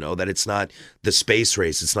jowls, that it's not the space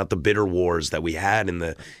race, it's not the bitter wars that we had in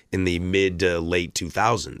the mid to late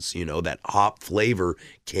 2000s, that hop flavor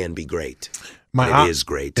can be great. It is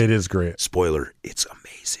great. It is great. Spoiler, it's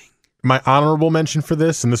amazing. My honorable mention for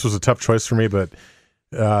this, and this was a tough choice for me, but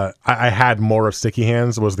I had more of Sticky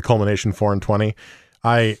Hands, was the Culmination 4 and 20.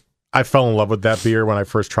 I fell in love with that beer when I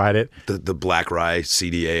first tried it. The Black Rye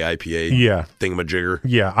CDA IPA thingamajigger.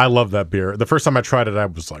 Yeah, I love that beer. The first time I tried it, I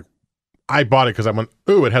was like, I bought it because I went,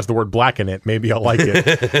 ooh, it has the word black in it. Maybe I'll like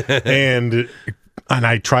it. and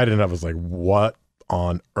I tried it and I was like, what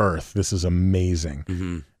on earth? This is amazing.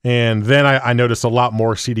 Mm-hmm. And then I noticed a lot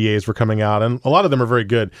more CDAs were coming out, and a lot of them are very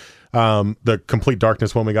good. The Complete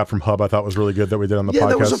Darkness one we got from Hub I thought was really good that we did on the podcast. Yeah,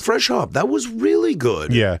 that was a fresh hop. That was really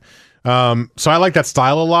good. Yeah. So I like that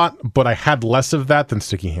style a lot, but I had less of that than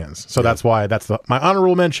Sticky Hands. So that's why that's my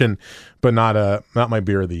honorable mention, but not my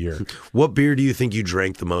beer of the year. What beer do you think you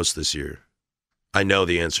drank the most this year? I know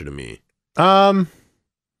the answer to me. What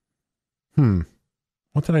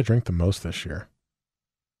did I drink the most this year?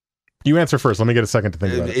 You answer first. Let me get a second to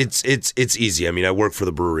think about it. It's easy. I work for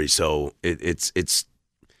the brewery, so it's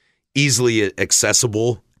easily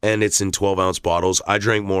accessible. And it's in 12-ounce bottles. I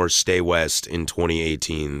drank more Stay West in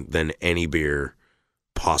 2018 than any beer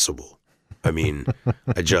possible.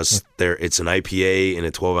 it's an IPA in a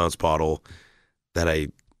 12-ounce bottle that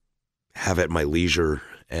have at my leisure.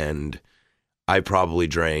 And I probably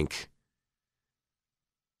drank,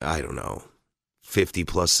 I don't know, 50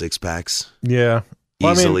 plus 6-packs. Yeah.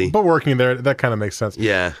 Well, Easily. I mean, but working there, that kind of makes sense.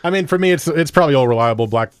 Yeah. I mean, for me, it's probably all reliable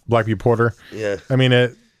Black Butte Porter. Yeah. I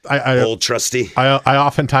mean, Old Trusty. I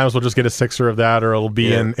oftentimes will just get a 6er of that, or it'll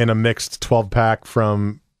be in a mixed 12-pack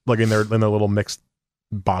from like in their little mixed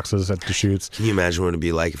boxes at Deschutes. Can you imagine what it'd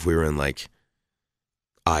be like if we were in like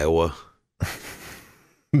Iowa?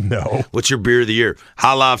 No. What's your beer of the year?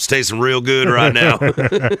 High Life's tasting real good right now.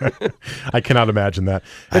 I cannot imagine that.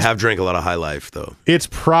 I have drank a lot of High Life though. It's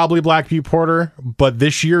probably Black Butte Porter, but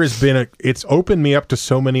this year has been it's opened me up to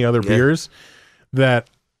so many other beers that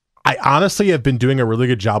I honestly have been doing a really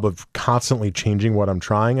good job of constantly changing what I'm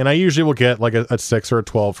trying. And I usually will get like a 6 or a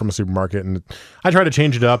 12 from a supermarket, and I try to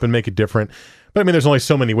change it up and make it different. But I mean, there's only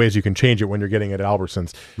so many ways you can change it when you're getting it at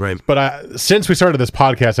Albertsons. Right. But since we started this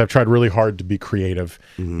podcast, I've tried really hard to be creative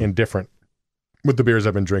and different with the beers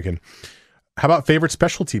I've been drinking. How about favorite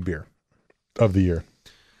specialty beer of the year?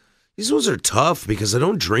 These ones are tough because I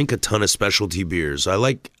don't drink a ton of specialty beers. I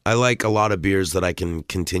like a lot of beers that I can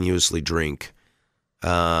continuously drink.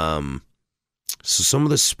 So some of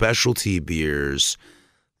the specialty beers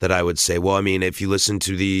that I would say, well, I mean, if you listen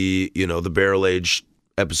to the barrel aged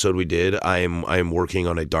episode we did, I am working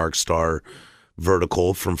on a Dark Star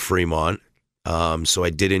vertical from Fremont. So I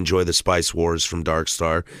did enjoy the Spice Wars from Dark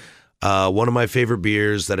Star. One of my favorite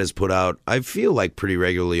beers that is put out, I feel like pretty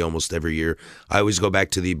regularly almost every year. I always go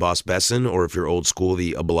back to the Boss Besson, or if you're old school,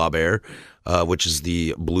 the Ablaber, which is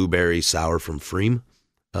the blueberry sour from Freem.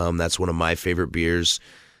 That's one of my favorite beers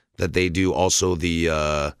that they do. Also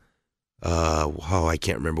the, I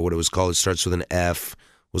can't remember what it was called. It starts with an F.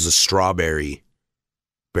 Was a strawberry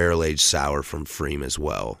barrel-aged sour from Freem as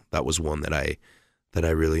well. That was one that I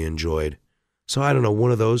really enjoyed. So I don't know,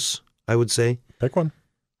 one of those, I would say. Pick one.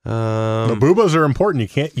 The boobas are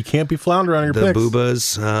important. You can't be floundering on your picks. The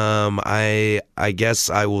boobas. I guess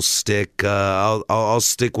I will stick. I'll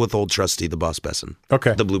stick with Old Trusty, the Boss Besson.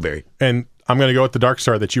 Okay. The blueberry. And I'm gonna go with the Dark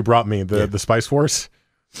Star that you brought me. The Spice Force.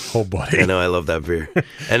 Oh, buddy. I know, I love that beer,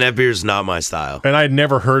 and that beer's not my style. And I'd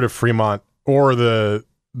never heard of Fremont or the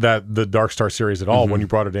Dark Star series at all when you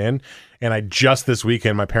brought it in. And I just this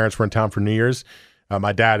weekend, my parents were in town for New Year's.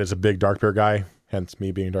 My dad is a big dark beer guy, hence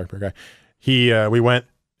me being a dark beer guy. We went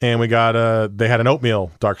and we got they had an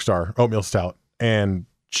oatmeal Dark Star, oatmeal stout, and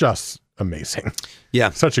just amazing.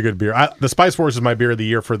 Yeah. Such a good beer. The Spice Wars is my beer of the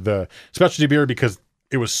year for the specialty beer because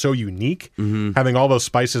it was so unique. Having all those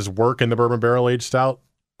spices work in the bourbon barrel aged stout.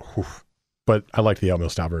 Whew. But I like the oatmeal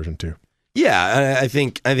stout version too. Yeah, I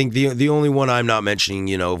think the only one I'm not mentioning,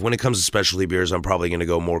 when it comes to specialty beers, I'm probably going to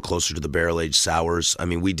go more closer to the barrel-aged sours. I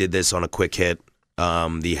mean, we did this on a quick hit.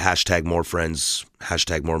 The hashtag more friends,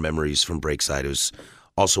 hashtag more memories from Breakside is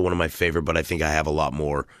also one of my favorite, but I think I have a lot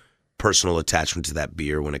more personal attachment to that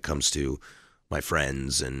beer when it comes to my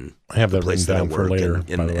friends and I have that written down for later,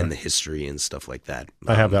 and the history and stuff like that.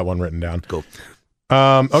 I have that one written down. Cool.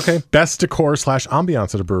 Okay, best decor /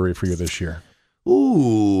 ambiance at a brewery for you this year.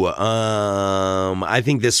 Ooh, I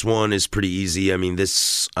think this one is pretty easy. I mean,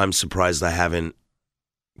 I'm surprised I haven't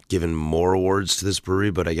given more awards to this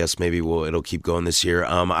brewery, but I guess maybe it'll keep going this year.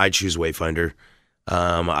 I choose Wayfinder.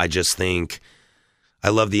 I just think I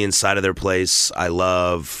love the inside of their place. I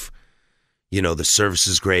love, the service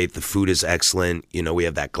is great. The food is excellent. We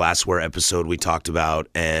have that glassware episode we talked about,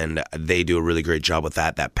 and they do a really great job with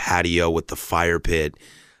that. That patio with the fire pit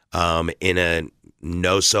in a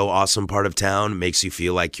so awesome part of town makes you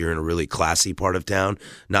feel like you're in a really classy part of town.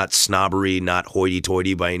 Not snobbery, not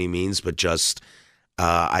hoity-toity by any means, but just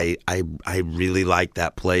I really like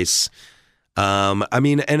that place. I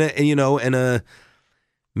mean,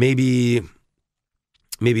 maybe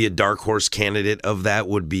a dark horse candidate of that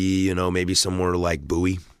would be, maybe somewhere like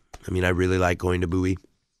Bowie. I mean, I really like going to Bowie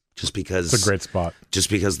just because it's a great spot.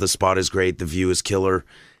 Just because the spot is great, the view is killer.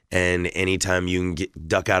 And anytime you can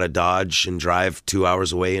duck out of Dodge and drive 2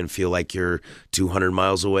 hours away and feel like you're 200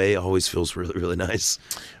 miles away, it always feels really, really nice.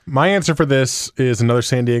 My answer for this is another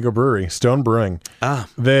San Diego brewery, Stone Brewing.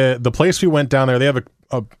 The place we went down there, they have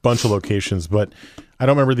a bunch of locations, but I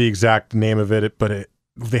don't remember the exact name of it. But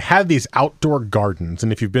they had these outdoor gardens,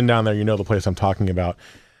 and if you've been down there, you know the place I'm talking about.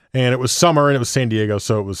 And it was summer, and it was San Diego,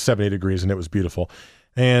 so it was 70 degrees, and it was beautiful.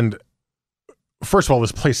 And first of all,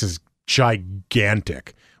 this place is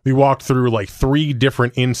gigantic. We walked through like 3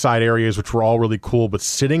 different inside areas, which were all really cool. But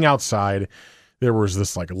sitting outside, there was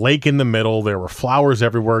this like lake in the middle. There were flowers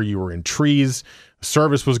everywhere. You were in trees. The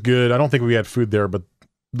service was good. I don't think we had food there, but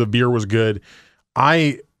the beer was good.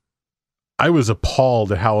 I I was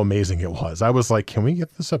appalled at how amazing it was. I was like, can we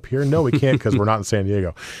get this up here? No, we can't because we're not in San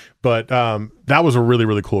Diego. But that was a really,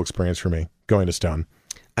 really cool experience for me going to Stone.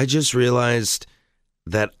 I just realized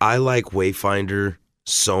that I like Wayfinder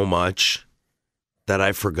so much that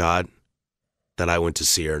I forgot that I went to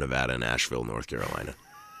Sierra Nevada and Asheville, North Carolina.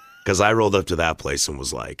 Because I rolled up to that place and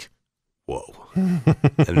was like, whoa. And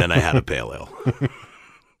then I had a pale ale.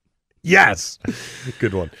 Yes.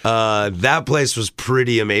 Good one. That place was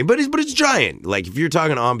pretty amazing. But it's giant. Like, if you're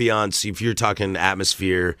talking ambiance, if you're talking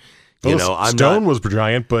atmosphere, Stone was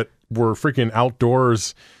giant, but we're freaking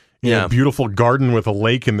outdoors in a beautiful garden with a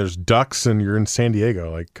lake and there's ducks and you're in San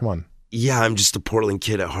Diego. Like, come on. Yeah, I'm just a Portland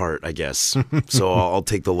kid at heart, I guess. So I'll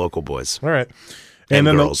take the local boys. All right. And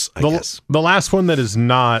then girls, I guess. The last one that is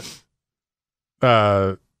not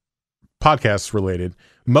podcast related,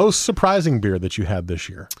 most surprising beer that you had this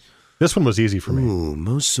year. This one was easy for me. Ooh,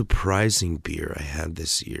 most surprising beer I had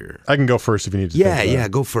this year. I can go first if you need to. Yeah,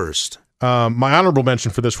 go first. My honorable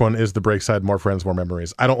mention for this one is the Breakside More Friends, More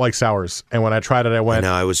Memories. I don't like sours. And when I tried it, I went...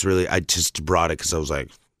 I just brought it because I was like,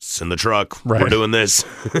 it's in the truck. Right. We're doing this.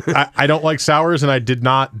 I don't like sours, and I did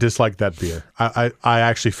not dislike that beer. I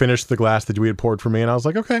actually finished the glass that we had poured for me, and I was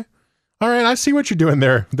like, okay, all right, I see what you're doing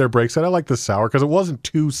there, Breakside. I like this sour because it wasn't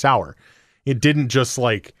too sour. It didn't just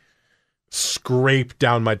like scrape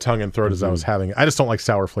down my tongue and throat as I was having it. I just don't like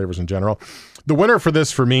sour flavors in general. The winner for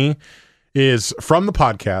this for me is from the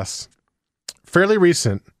podcast, fairly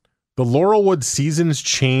recent, the Laurelwood Seasons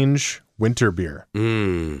Change Winter Beer.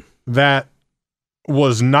 That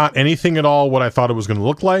was not anything at all what I thought it was going to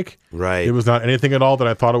look like. Right. It was not anything at all that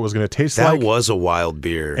I thought it was going to taste like. That was a wild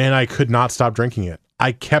beer. And I could not stop drinking it.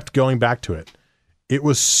 I kept going back to it. It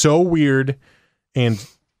was so weird and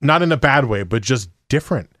not in a bad way, but just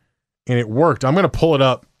different. And it worked. I'm going to pull it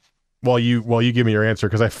up while you give me your answer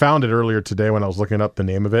because I found it earlier today when I was looking up the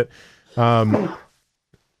name of it. I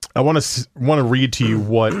want to read to you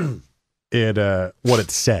what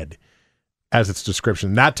it said as its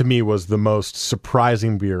description. That to me was the most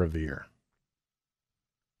surprising beer of the year.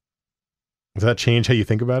 Does that change how you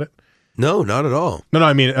think about it? No, not at all. No,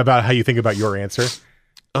 I mean about how you think about your answer.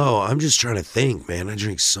 Oh, I'm just trying to think, man. I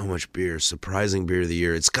drink so much beer. Surprising beer of the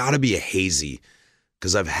year. It's got to be a hazy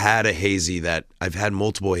because I've had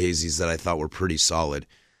multiple hazies that I thought were pretty solid.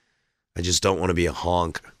 I just don't want to be a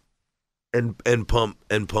honk and pump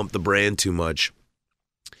the brand too much.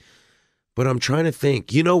 But I'm trying to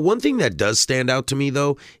think. You know, one thing that does stand out to me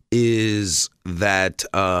though is that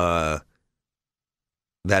that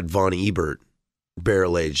Von Ebert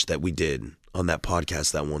barrel aged that we did on that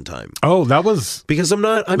podcast that one time. Oh, that was because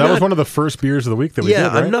that was one of the first beers of the week that we did. Yeah,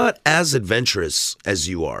 right? I'm not as adventurous as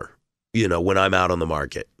you are. You know, when I'm out on the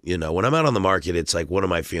market. You know, when I'm out on the market, it's like, what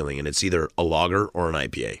am I feeling? And it's either a lager or an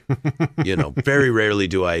IPA. You know, very rarely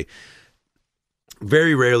do I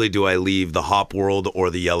leave the hop world or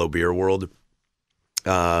the yellow beer world.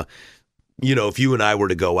 You know, if you and I were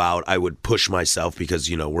to go out, I would push myself because,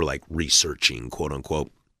 you know, we're like researching, quote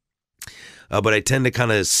unquote. But I tend to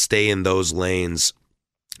kind of stay in those lanes.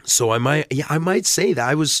 So I might say that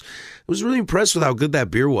I was really impressed with how good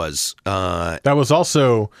that beer was. That was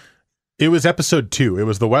also, it was episode 2. It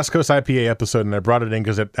was the West Coast IPA episode, and I brought it in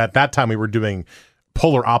because at that time we were doing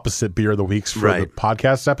polar opposite beer of the weeks for the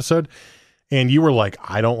podcast episode. And you were like,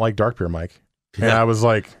 I don't like dark beer, Mike. And I was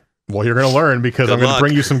like, well, you're going to learn because I'm going to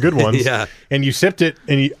bring you some good ones. Yeah. And you sipped it,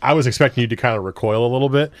 and I was expecting you to kind of recoil a little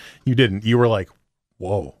bit. You didn't. You were like,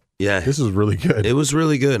 whoa. Yeah. This is really good. It was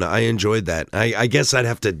really good. I enjoyed that. I guess I'd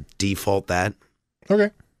have to default that.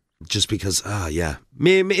 Okay. Just because, yeah.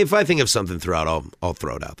 If I think of something throughout, I'll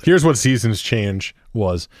throw it out there. Here's what Seasons Change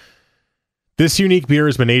was. This unique beer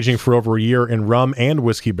has been aging for over a year in rum and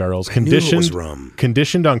whiskey barrels,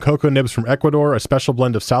 conditioned on cocoa nibs from Ecuador, a special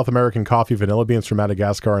blend of South American coffee, vanilla beans from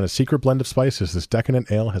Madagascar, and a secret blend of spices. This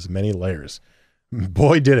decadent ale has many layers.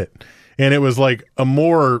 Boy, did it. And it was like a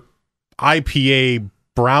more IPA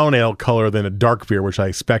brown ale color than a dark beer, which I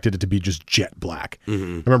expected it to be just jet black.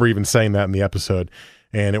 Mm-hmm. I remember even saying that in the episode.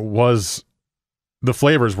 And it was, the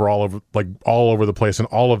flavors were all over the place, and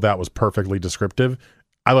all of that was perfectly descriptive.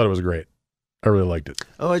 I thought it was great. I really liked it.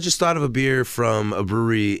 Oh, I just thought of a beer from a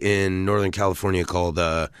brewery in Northern California called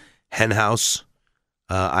Hen House.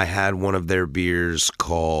 I had one of their beers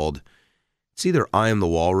called, it's either I Am the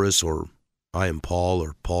Walrus or I Am Paul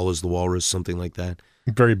or Paul is the Walrus, something like that.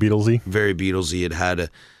 Very Beatlesy. Very Beatlesy. It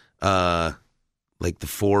had like the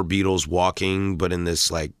 4 Beatles walking, but in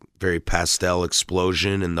this like very pastel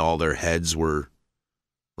explosion, and all their heads were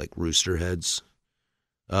like rooster heads.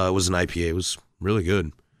 It was an IPA. It was really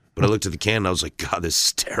good. But I looked at the can and I was like, God, this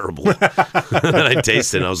is terrible. And I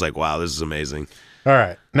tasted it and I was like, wow, this is amazing. All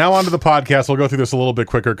right. Now on to the podcast. We'll go through this a little bit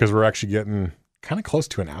quicker because we're actually getting kind of close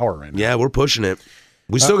to an hour right now. Yeah, we're pushing it.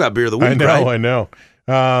 We still got beer of the week, I know.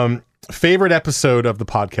 Favorite episode of the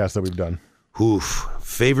podcast that we've done? Oof.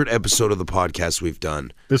 Favorite episode of the podcast we've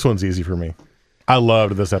done. This one's easy for me. I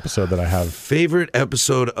loved this episode that I have. Favorite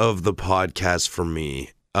episode of the podcast for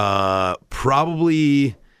me?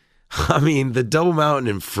 Probably, the Double Mountain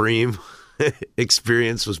and Freem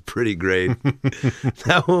experience was pretty great.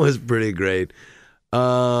 That one was pretty great.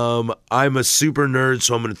 I'm a super nerd,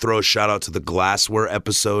 so I'm going to throw a shout out to the glassware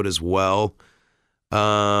episode as well.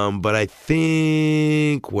 But I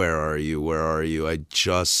think, where are you? I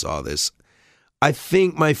just saw this. I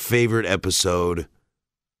think my favorite episode,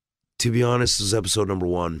 to be honest, is episode number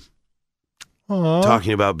 1. Aww.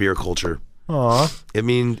 Talking about beer culture.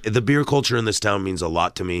 Aww. The beer culture in this town means a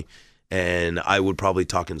lot to me, and I would probably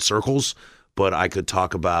talk in circles, but I could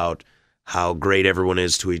talk about how great everyone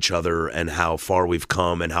is to each other and how far we've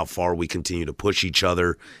come and how far we continue to push each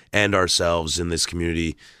other and ourselves in this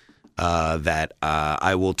community. That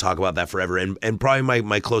I will talk about that forever. And probably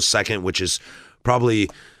my close second, which is probably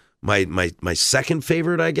my second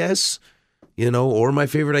favorite, I guess, or my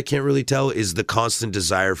favorite, I can't really tell, is the constant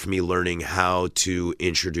desire for me learning how to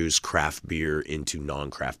introduce craft beer into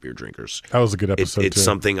non-craft beer drinkers. That was a good episode, It's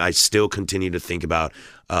something I still continue to think about.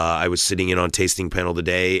 I was sitting in on tasting panel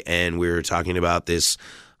today, and we were talking about this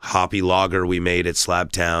hoppy lager we made at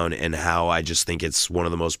Slabtown and how I just think it's one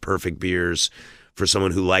of the most perfect beers for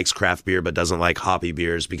someone who likes craft beer but doesn't like hoppy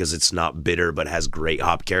beers because it's not bitter but has great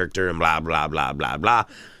hop character and blah, blah, blah, blah, blah.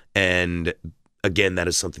 And again, that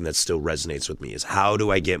is something that still resonates with me, is how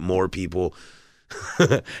do I get more people,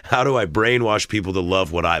 how do I brainwash people to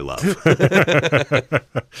love what I love?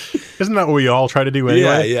 Isn't that what we all try to do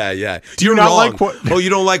anyway? Yeah. Do you not like what? Oh, you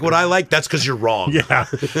don't like what I like? That's because you're wrong. Yeah.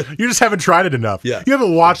 You just haven't tried it enough. Yeah. You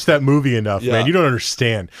haven't watched that movie enough, Yeah. man. You don't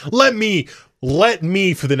understand. Let me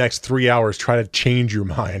for the next 3 hours try to change your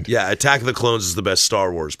mind. Yeah, Attack of the Clones is the best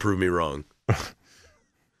Star Wars. Prove me wrong.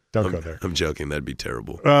 Don't go there. I'm joking. That'd be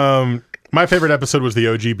terrible. My favorite episode was the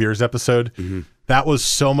OG Beers episode. Mm-hmm. That was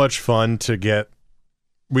so much fun to get.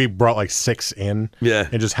 We brought like 6 in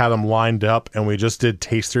and just had them lined up, and we just did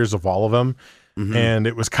tasters of all of them. Mm-hmm. And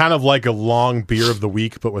it was kind of like a long beer of the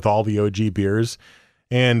week, but with all the OG beers.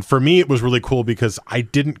 And for me, it was really cool because I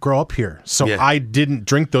didn't grow up here. So I didn't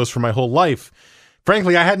drink those for my whole life.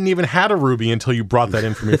 Frankly, I hadn't even had a Ruby until you brought that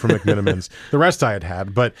in for me from McMinimans. The rest I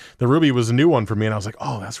had, but the Ruby was a new one for me, and I was like,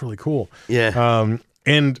 oh, that's really cool. Yeah.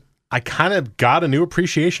 And I kind of got a new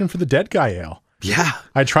appreciation for the Dead Guy Ale. Yeah.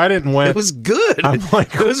 I tried it and went... It was good. I'm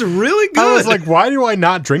like, it was really good. I was like, why do I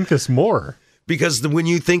not drink this more? Because when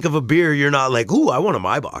you think of a beer, you're not like, ooh, I want a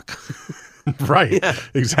Maibach. Right. Yeah.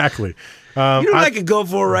 Exactly. You know what I could go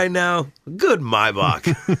for right now? Good Maibach.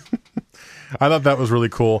 I thought that was really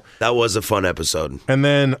cool. That was a fun episode. And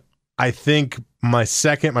then I think my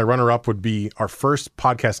runner-up would be our first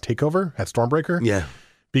podcast takeover at Stormbreaker. Yeah.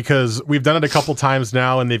 Because we've done it a couple times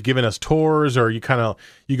now, and they've given us tours, or you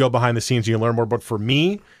go behind the scenes and you learn more. But for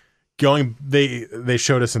me, they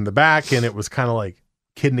showed us in the back, and it was kind of like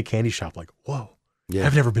kid in a candy shop, like, whoa,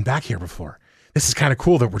 I've never been back here before. This is kind of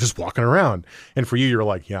cool that we're just walking around. And for you, you're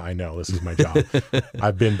like, yeah, I know, this is my job.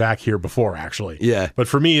 I've been back here before, actually. Yeah. But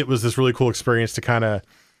for me, it was this really cool experience to kind of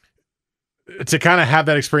have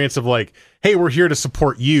that experience of like, hey, we're here to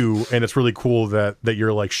support you, and it's really cool that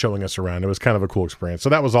you're like showing us around. It was kind of a cool experience. So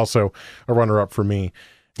that was also a runner-up for me.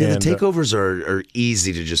 Yeah, the takeovers are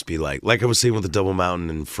easy to just be like I was saying with the Double Mountain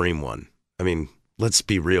and Freem one. I mean, let's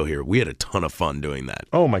be real here. We had a ton of fun doing that.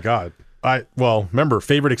 Oh my God. Remember,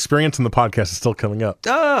 favorite experience in the podcast is still coming up.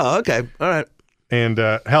 Oh, okay. All right. And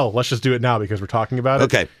hell, let's just do it now because we're talking about it.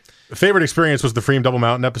 Okay. Favorite experience was the Freem Double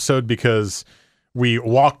Mountain episode because we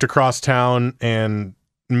walked across town and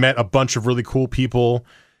met a bunch of really cool people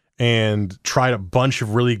and tried a bunch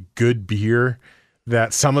of really good beer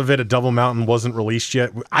that some of it at Double Mountain wasn't released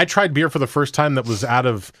yet. I tried beer for the first time that was out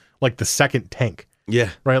of like the second tank.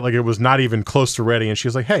 Yeah. Right? Like it was not even close to ready. And she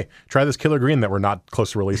was like, hey, try this Killer Green that we're not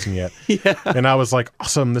close to releasing yet. Yeah. And I was like,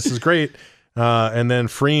 awesome, this is great. And then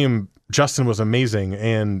Freem, Justin was amazing.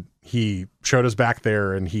 And he showed us back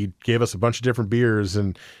there and he gave us a bunch of different beers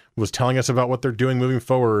and was telling us about what they're doing moving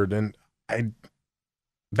forward. And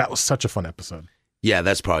that was such a fun episode. Yeah,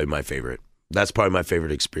 that's probably my favorite. That's probably my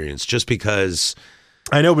favorite experience just because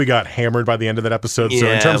I know we got hammered by the end of that episode. Yeah, so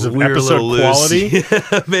in terms of we were episode quality,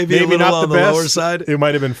 maybe a little not on the best. lower side. It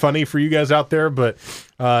might have been funny for you guys out there, but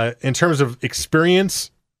in terms of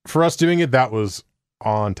experience for us doing it, that was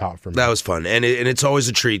on top for me. That was fun. And it's always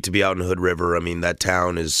a treat to be out in Hood River. I mean, that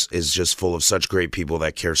town is just full of such great people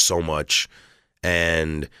that care so much.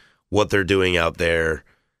 And what they're doing out there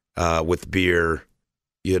with beer.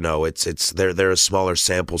 They're a smaller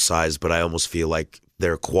sample size, but I almost feel like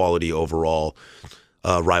their quality overall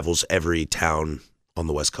rivals every town on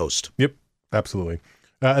the West Coast. Yep, absolutely.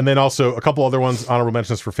 And then also a couple other ones, honorable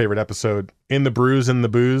mentions for favorite episode, In the Brews and the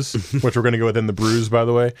Booze, which we're going to go with In the Brews, by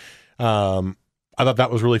the way. I thought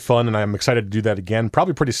that was really fun, and I'm excited to do that again,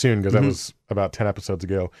 probably pretty soon, because that was about 10 episodes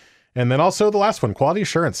ago. And then also the last one, Quality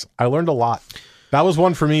Assurance. I learned a lot. That was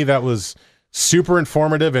one for me that was super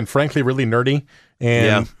informative and frankly really nerdy.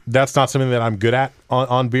 And that's not something that I'm good at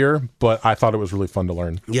on beer, but I thought it was really fun to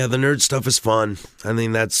learn. Yeah, the nerd stuff is fun. I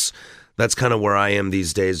mean, that's kind of where I am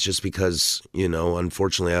these days, just because,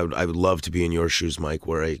 unfortunately, I would love to be in your shoes, Mike,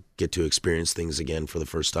 where I get to experience things again for the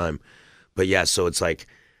first time. But yeah, so it's like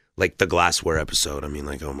the glassware episode. I mean,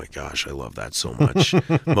 like, oh my gosh, I love that so much.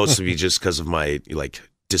 Mostly just because of my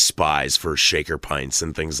despise for shaker pints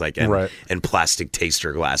and things like and plastic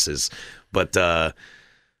taster glasses. But yeah,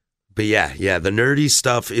 the nerdy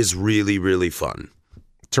stuff is really, really fun.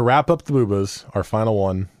 To wrap up the Boobas, our final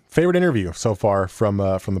one, favorite interview so far from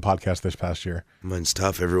the podcast this past year? Mine's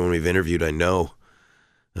tough. Everyone we've interviewed, I know.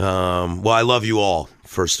 Well, I love you all,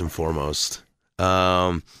 first and foremost.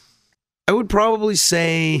 I would probably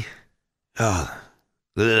say, I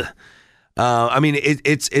mean,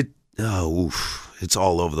 it's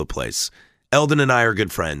all over the place. Eldon and I are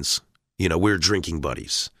good friends. We're drinking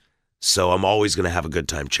buddies. So I'm always going to have a good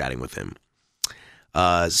time chatting with him.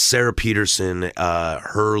 Sarah Peterson,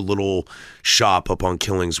 her little shop up on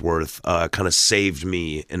Killingsworth kind of saved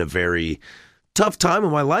me in a very tough time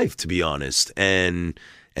of my life, to be honest. And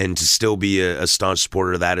to still be a staunch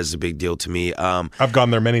supporter of that is a big deal to me. I've gone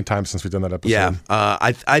there many times since we've done that episode. Yeah.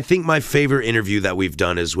 I think my favorite interview that we've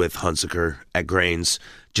done is with Hunsaker at Grains,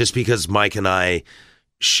 just because Mike and I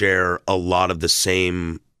share a lot of the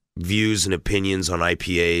same views and opinions on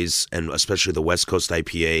IPAs, and especially the West Coast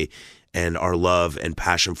IPA, and our love and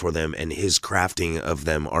passion for them, and his crafting of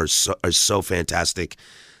them are so fantastic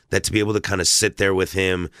that to be able to kind of sit there with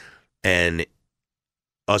him and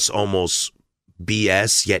us almost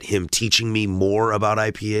BS, yet him teaching me more about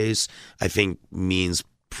IPAs, I think means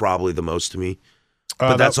probably the most to me.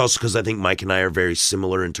 But that's also because I think Mike and I are very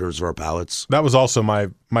similar in terms of our palates. That was also my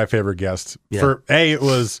favorite guest. Yeah. It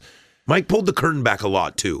was... Mike pulled the curtain back a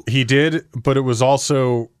lot, too. He did, but it was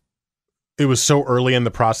so early in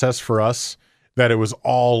the process for us that it was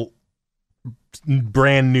all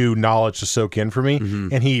brand new knowledge to soak in for me,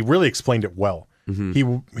 and he really explained it well.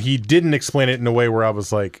 He didn't explain it in a way where I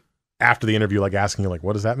was like, after the interview, like asking you, like,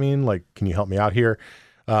 what does that mean? Like, can you help me out here?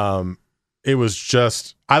 It was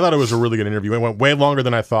just, I thought it was a really good interview. It went way longer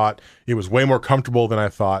than I thought. It was way more comfortable than I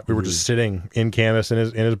thought. We were just sitting in Camas in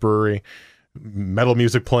his brewery, metal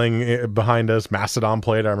music playing behind us. Mastodon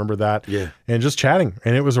played. I remember that. Yeah. And just chatting.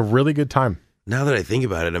 And it was a really good time. Now that I think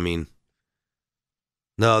about it, I mean,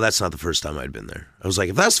 no, that's not the first time I'd been there. I was like,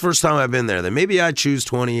 if that's the first time I've been there, then maybe I'd choose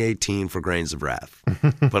 2018 for Grains of Wrath.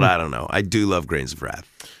 But I don't know. I do love Grains of Wrath.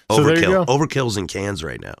 Overkill. Overkill's in cans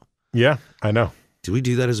right now. Yeah, I know. Did we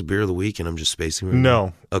do that as a beer of the week and I'm just spacing right No.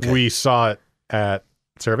 now? Okay. We saw it at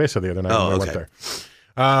Cerveza the other night when I went okay.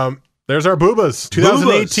 there. There's our Boobas.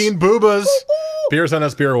 2018 Boobas. Beers on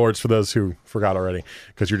Us Beer Awards for those who forgot already,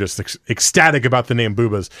 because you're just ecstatic about the name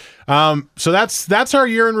Boobas. So that's our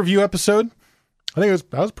year in review episode. I think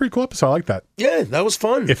that was a pretty cool episode. I like that. Yeah, that was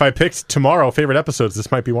fun. If I picked tomorrow favorite episodes,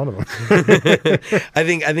 this might be one of them. I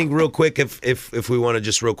think real quick, if we want to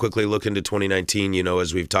just real quickly look into 2019,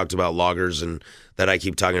 as we've talked about lagers, and that I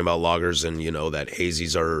keep talking about lagers, and that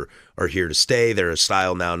hazies are here to stay. They're a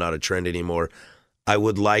style now, not a trend anymore. I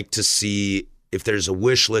would like to see, if there's a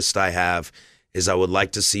wish list I have, is I would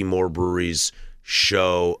like to see more breweries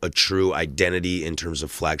show a true identity in terms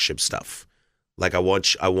of flagship stuff. Like I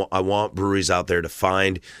want breweries out there to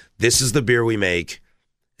find, this is the beer we make,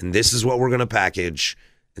 and this is what we're going to package,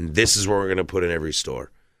 and this is what we're going to put in every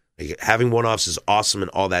store. Like, having one-offs is awesome and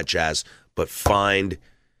all that jazz, but find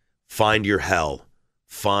your hell,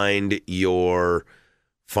 find your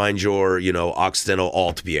Occidental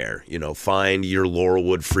Alt Bière, find your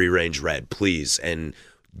Laurelwood Free Range Red, please, and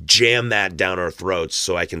jam that down our throats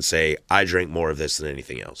so I can say I drank more of this than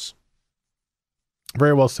anything else.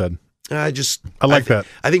 Very well said. I like that.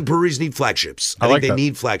 I think breweries need flagships. I think they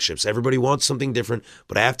need flagships. Everybody wants something different,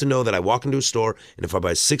 but I have to know that I walk into a store, and if I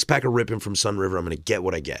buy a 6-pack of Ripon from Sun River, I'm going to get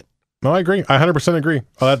what I get. No, I agree. I 100% agree.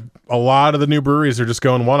 A lot of the new breweries are just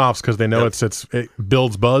going one-offs because they know it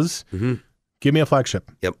builds buzz. Mm-hmm. Give me a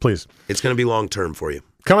flagship. Yep. Please. It's going to be long-term for you.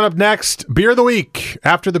 Coming up next, Beer of the Week,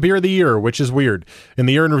 after the Beer of the Year, which is weird, in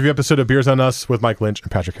the Year in Review episode of Beers on Us with Mike Lynch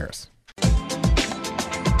and Patrick Harris.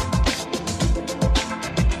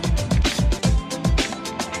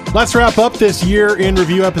 Let's wrap up this year in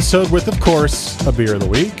review episode with, of course, a beer of the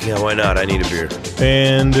week. Yeah, why not? I need a beer.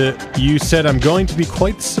 And you said I'm going to be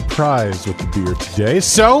quite surprised with the beer today.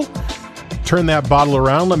 So turn that bottle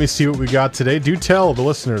around. Let me see what we got today. Do tell the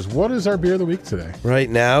listeners, what is our beer of the week today? Right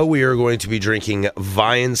now, we are going to be drinking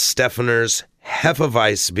Weihenstephaner's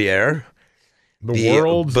Hefeweizen, the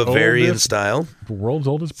world's Bavarian oldest, style. The world's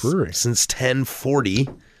oldest brewery. Since 1040.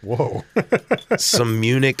 Whoa. Some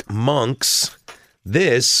Munich monks.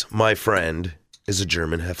 This, my friend, is a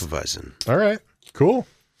German Hefeweizen. All right. Cool.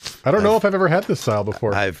 I don't know if I've ever had this style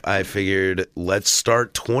before. I figured, let's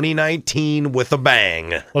start 2019 with a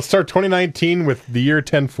bang. Let's start 2019 with the year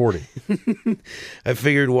 1040. I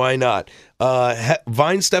figured, why not?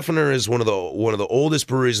 Weihenstephaner is one of the oldest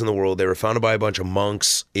breweries in the world. They were founded by a bunch of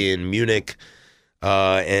monks in Munich.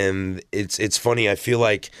 And it's funny. I feel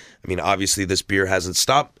like, I mean, obviously this brewery hasn't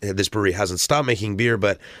stopped making beer,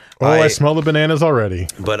 but I smell the bananas already.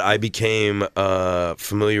 But I became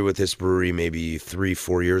familiar with this brewery maybe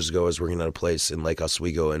 3-4 years ago. I was working at a place in Lake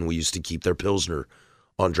Oswego, and we used to keep their Pilsner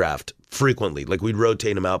on draft frequently. Like, we'd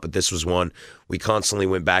rotate them out, but this was one we constantly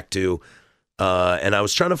went back to. And I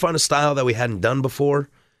was trying to find a style that we hadn't done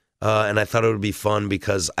before. And I thought it would be fun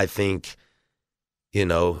because I think,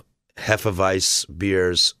 Hefeweizen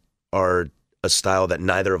beers are a style that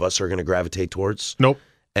neither of us are going to gravitate towards. Nope.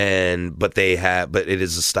 But it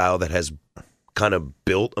is a style that has kind of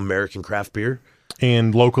built American craft beer.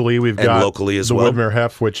 And locally, we've got locally as the well. Widmer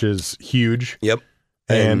Hef, which is huge. Yep.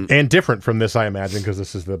 And different from this, I imagine, because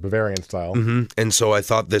this is the Bavarian style. Mm-hmm. And so I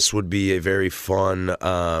thought this would be a very fun,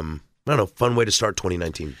 fun way to start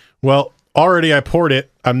 2019. Well, already I poured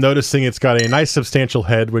it. I'm noticing it's got a nice substantial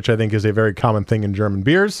head, which I think is a very common thing in German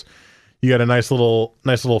beers. You got a nice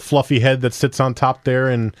little fluffy head that sits on top there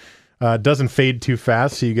and doesn't fade too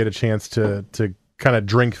fast, so you get a chance to kind of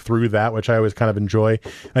drink through that, which I always kind of enjoy.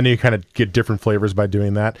 I know you kind of get different flavors by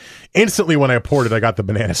doing that. Instantly, when I poured it, I got the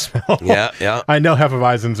banana smell. Yeah. I know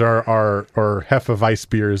Hefeweizens are Hefeweiss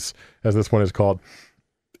beers, as this one is called.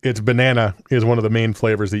 It's banana is one of the main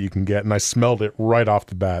flavors that you can get, and I smelled it right off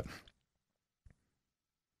the bat.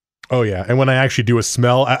 Oh, yeah. And when I actually do a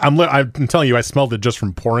smell, I'm telling you, I smelled it just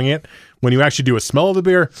from pouring it. When you actually do a smell of the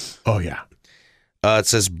beer, oh, yeah. It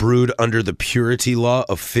says brewed under the purity law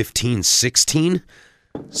of 1516.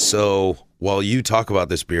 So while you talk about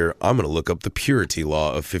this beer, I'm going to look up the purity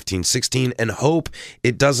law of 1516 and hope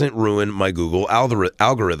it doesn't ruin my Google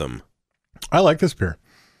algorithm. I like this beer.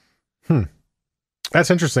 That's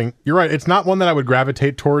interesting. You're right. It's not one that I would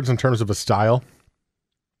gravitate towards in terms of a style,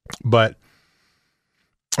 but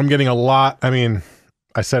I'm getting a lot. I mean,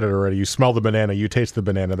 I said it already. You smell the banana, you taste the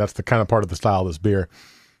banana. That's the kind of part of the style of this beer.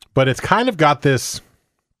 But it's kind of got this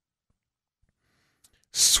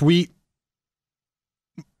sweet,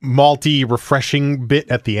 malty, refreshing bit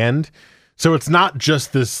at the end. So it's not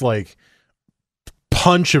just this like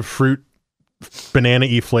punch of fruit,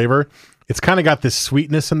 banana-y flavor. It's kind of got this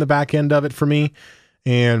sweetness in the back end of it for me.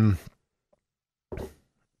 And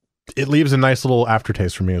it leaves a nice little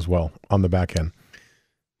aftertaste for me as well on the back end.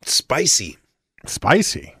 Spicy.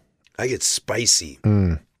 I get spicy.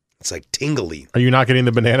 It's like tingly. Are you not getting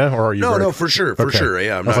the banana, or are you? No, for sure.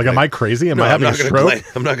 Yeah, I was like, am I crazy? Am I having a stroke?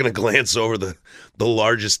 I'm not going to glance over the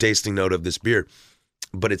largest tasting note of this beer,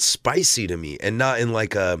 but it's spicy to me, and not in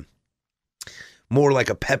like a more like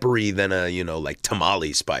a peppery than a like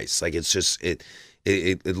tamale spice. Like it's just it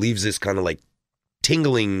leaves this kind of like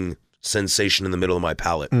tingling sensation in the middle of my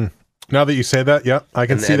palate. Now that you say that, yeah, I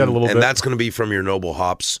can see that a little bit. And that's going to be from your Noble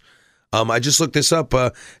Hops. I just looked this up.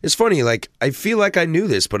 It's funny, like I feel like I knew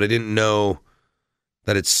this, but I didn't know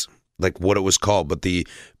that it's like what it was called. But the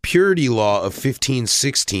Purity Law of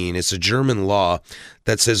 1516, it's a German law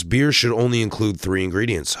that says beer should only include 3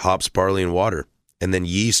 ingredients: hops, barley, and water. And then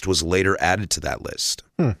yeast was later added to that list.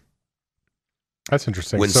 That's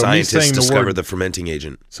interesting. When scientists discovered the fermenting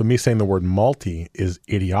agent. So me saying the word malty is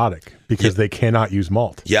idiotic because they cannot use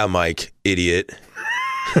malt. Yeah, Mike, idiot.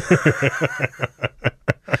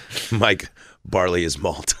 Mike, barley is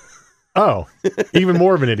malt. Oh, even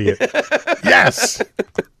more of an idiot. Yes.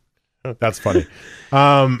 That's funny.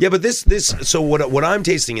 Yeah, but this so what I'm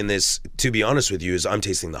tasting in this, to be honest with you, is I'm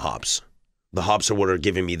tasting the hops. The hops are what are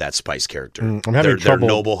giving me that spice character. I'm having trouble. They're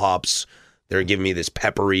noble hops. They're giving me this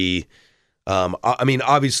peppery. I mean,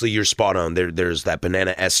 obviously you're spot on. There's that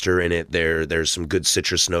banana ester in it. There's some good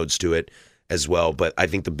citrus notes to it as well. But I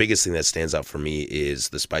think the biggest thing that stands out for me is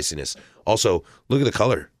the spiciness. Also, look at the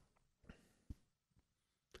color.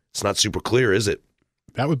 It's not super clear, is it?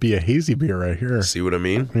 That would be a hazy beer right here. See what I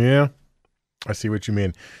mean? Yeah, I see what you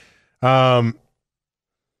mean.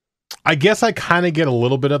 I guess I kind of get a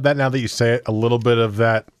little bit of that now that you say it. A little bit of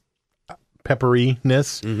that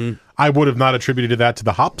pepperiness. I would have not attributed that to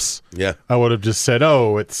the hops. Yeah. I would have just said,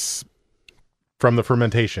 oh, it's from the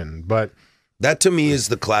fermentation. But that to me is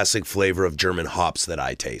the classic flavor of German hops that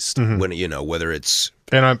I taste. When whether it's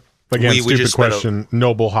and again, we stupid just question.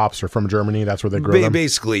 Noble hops are from Germany. That's where they grow them.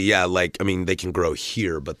 basically, yeah. Like I mean, they can grow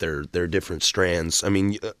here, but they're different strands. I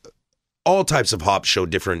mean, all types of hops show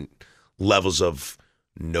different levels of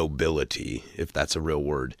nobility, if that's a real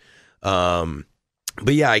word.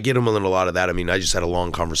 But yeah, I get them in a lot of that. I mean, I just had a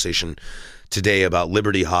long conversation today about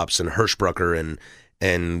Liberty hops and Hirschbrucker,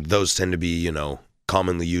 and those tend to be,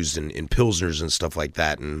 commonly used in Pilsners and stuff like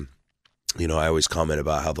that. And, I always comment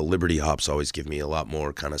about how the Liberty hops always give me a lot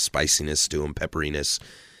more kind of spiciness to them, pepperiness.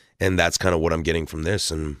 And that's kind of what I'm getting from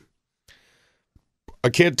this. And I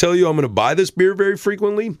can't tell you I'm going to buy this beer very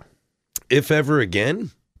frequently, if ever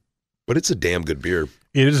again, but it's a damn good beer.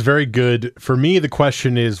 It is very good. For me, the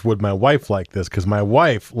question is, would my wife like this? Because my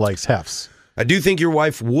wife likes Hefs. I do think your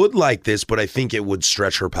wife would like this, but I think it would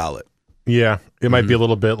stretch her palate. Yeah, it might be a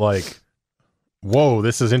little bit like, whoa,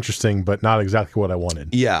 this is interesting, but not exactly what I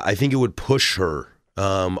wanted. Yeah, I think it would push her.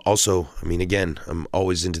 Also, I mean, again, I'm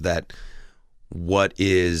always into that. What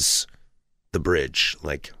is the bridge?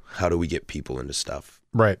 Like, how do we get people into stuff?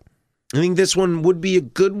 Right. I think this one would be a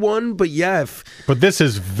good one, but yeah. But this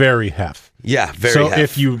is very Hef. Yeah, very So Hef.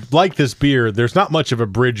 if you like this beer, there's not much of a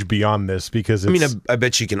bridge beyond this because it's... I mean, I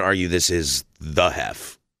bet you can argue this is the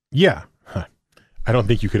Hef. Yeah. Huh. I don't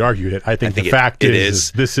think you could argue it. I think the fact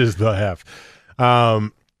is this is the Hef.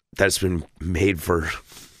 That's been made for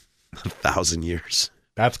 1,000 years.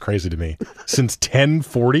 That's crazy to me. Since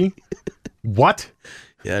 1040? What?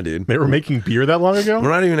 Yeah, dude. They were making beer that long ago?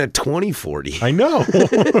 We're not even at 2040. I know.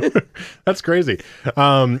 That's crazy.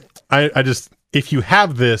 I just, if you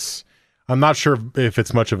have this, I'm not sure if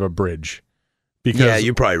it's much of a bridge. Because yeah,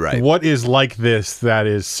 you're probably right. What is like this that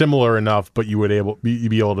is similar enough, but you would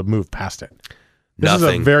be able to move past it? This is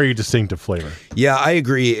a very distinctive flavor. Yeah, I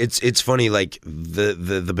agree. It's funny, like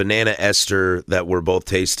the banana ester that we're both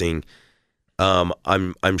tasting.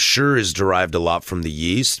 I'm sure is derived a lot from the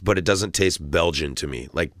yeast, but it doesn't taste Belgian to me.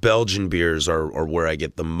 Like Belgian beers are where I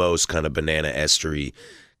get the most kind of banana estery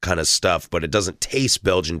kind of stuff, but it doesn't taste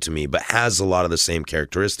Belgian to me, but has a lot of the same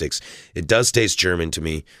characteristics. It does taste German to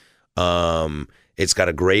me. It's got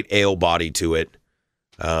a great ale body to it.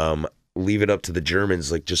 Leave it up to the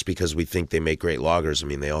Germans, like just because we think they make great lagers. I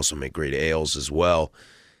mean, they also make great ales as well.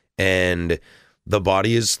 And the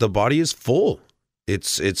body is full.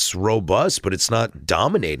 It's robust, but it's not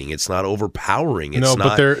dominating. It's not overpowering.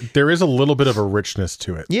 But there is a little bit of a richness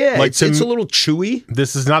to it. Yeah, like it's a little chewy.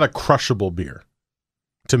 This is not a crushable beer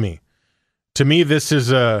to me. To me, this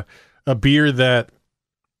is a beer that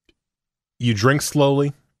you drink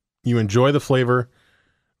slowly, you enjoy the flavor,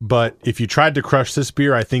 but if you tried to crush this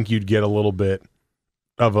beer, I think you'd get a little bit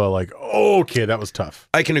of a like, oh, okay, that was tough.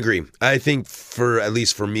 I can agree. I think at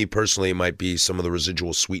least for me personally, it might be some of the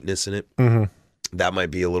residual sweetness in it. Mm-hmm. That might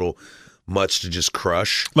be a little much to just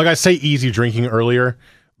crush. Like I say easy drinking earlier,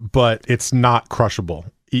 but it's not crushable.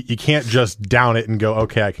 You can't just down it and go,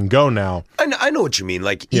 okay, I can go now. I know what you mean.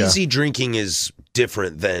 Like easy drinking is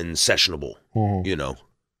different than sessionable,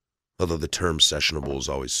 although the term sessionable is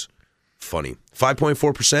always funny.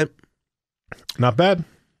 5.4%. Not bad.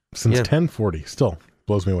 Since 1040. Still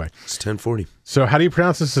blows me away. It's 1040. So how do you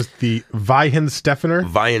pronounce this? Is the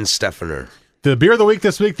Weihenstephaner? Weihenstephaner. The beer of the week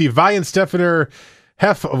this week, the Weihenstephaner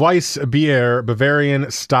Hefeweißbier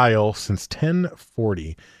Bavarian style since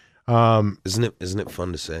 1040. Isn't it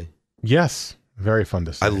fun to say? Yes, very fun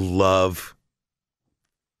to say. I love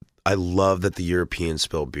that the Europeans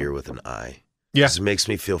spell beer with an I. Yes, it makes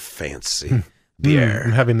me feel fancy. Beer.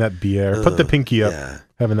 I'm having that beer. Put the pinky up. Yeah.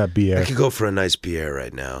 Having that beer. I could go for a nice beer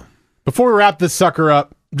right now. Before we wrap this sucker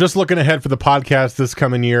up, just looking ahead for the podcast this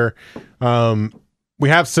coming year. We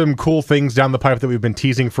have some cool things down the pipe that we've been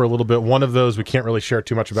teasing for a little bit. One of those we can't really share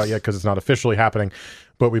too much about yet because it's not officially happening,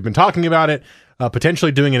 but we've been talking about it,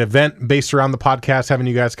 potentially doing an event based around the podcast, having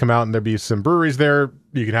you guys come out and there'd be some breweries there.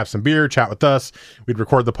 You can have some beer, chat with us. We'd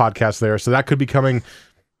record the podcast there. So that could be coming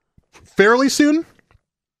fairly soon,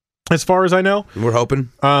 as far as I know. We're hoping.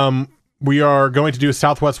 We are going to do a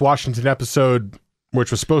Southwest Washington episode, which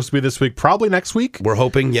was supposed to be this week, probably next week. We're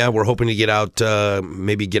hoping, We're hoping to get out,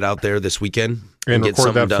 maybe get out there this weekend and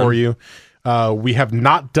record that for you. We have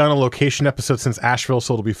not done a location episode since Asheville,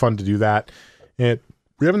 so it'll be fun to do that. And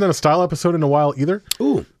we haven't done a style episode in a while either.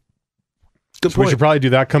 Ooh, good point. We should probably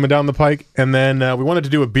do that coming down the pike. And then we wanted to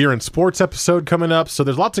do a beer and sports episode coming up. So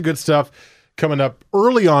there's lots of good stuff coming up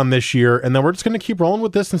early on this year, and then we're just going to keep rolling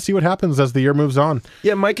with this and see what happens as the year moves on.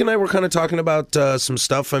 Yeah, Mike and I were kind of talking about some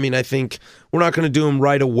stuff. I mean, I think we're not going to do them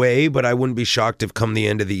right away, but I wouldn't be shocked if come the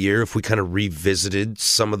end of the year, if we kind of revisited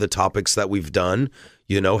some of the topics that we've done.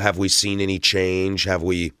 You know, have we seen any change?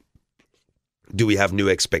 Do we have new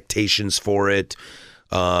expectations for it?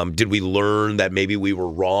 Did we learn that maybe we were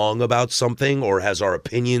wrong about something, or has our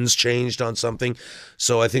opinions changed on something?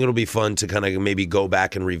 So I think it'll be fun to kind of maybe go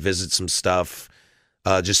back and revisit some stuff,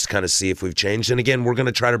 just to kind of see if we've changed. And again, we're going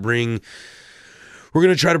to try to bring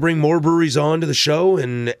more breweries onto the show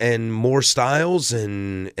and more styles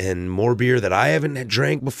and more beer that I haven't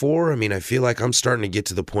drank before. I mean, I feel like I'm starting to get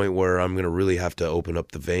to the point where I'm going to really have to open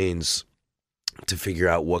up the veins to figure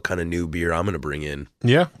out what kind of new beer I'm going to bring in.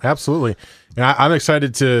 Yeah, absolutely. And I'm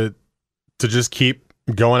excited to just keep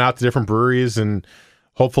going out to different breweries, and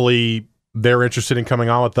hopefully they're interested in coming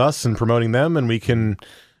on with us and promoting them, and we can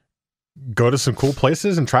go to some cool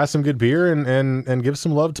places and try some good beer and give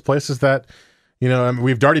some love to places that, you know, I mean,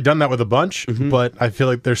 we've already done that with a bunch, but I feel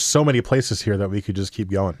like there's so many places here that we could just keep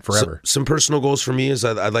going forever. Some personal goals for me is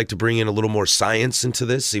I'd like to bring in a little more science into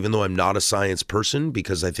this, even though I'm not a science person,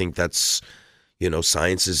 because I think that's, you know,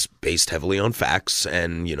 science is based heavily on facts,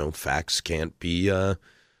 and, you know, facts can't be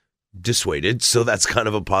dissuaded. So that's kind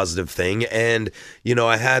of a positive thing. And, you know,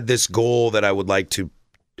 I had this goal that I would like to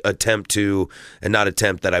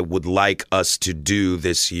that I would like us to do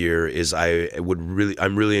this year is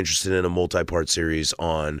I'm really interested in a multi-part series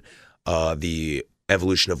on the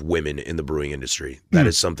evolution of women in the brewing industry. That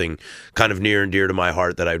is something kind of near and dear to my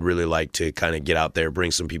heart that I'd really like to kind of get out there, bring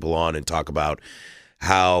some people on and talk about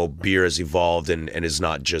how beer has evolved and is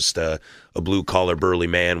not just a blue-collar burly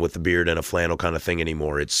man with a beard and a flannel kind of thing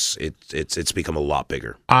anymore. It's become a lot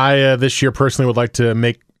bigger. I this year personally would like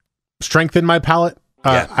to strengthen my palate.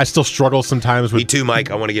 I still struggle sometimes with... Me too, Mike.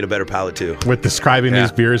 I want to get a better palate too. With describing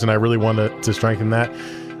these beers, and I really want to strengthen that.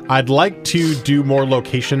 I'd like to do more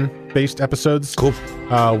location-based episodes. Cool.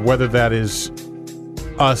 Whether that is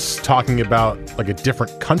us talking about like a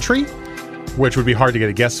different country, which would be hard to get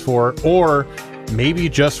a guest for, or maybe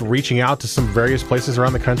just reaching out to some various places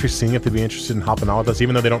around the country, seeing if they'd be interested in hopping on with us,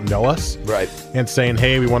 even though they don't know us. Right. And saying,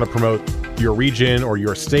 hey, we want to promote your region or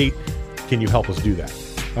your state. Can you help us do that?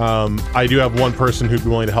 I do have one person who'd be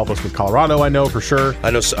willing to help us with Colorado, I know for sure.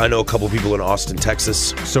 I know a couple people in Austin,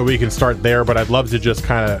 Texas. So we can start there, but I'd love to just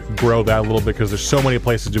kind of grow that a little bit, because there's so many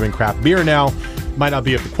places doing craft beer now. Might not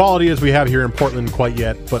be of the quality as we have here in Portland quite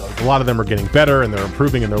yet, but a lot of them are getting better, and they're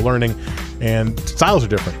improving, and they're learning, and styles are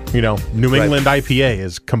different. You know, New England IPA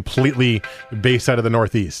is completely based out of the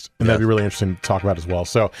Northeast, and that'd be really interesting to talk about as well.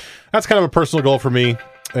 So that's kind of a personal goal for me.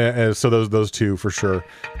 So those two for sure,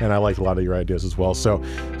 and I liked a lot of your ideas as well. So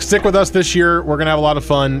stick with us this year. We're gonna have a lot of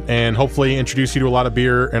fun and hopefully introduce you to a lot of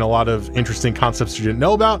beer and a lot of interesting concepts you didn't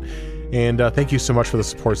know about. And thank you so much for the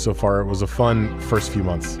support so far. It was a fun first few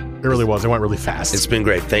months. It really was. It went really fast. It's been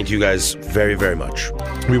great. Thank you guys very, very much.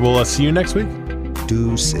 We will see you next week.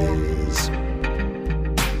 Deuces.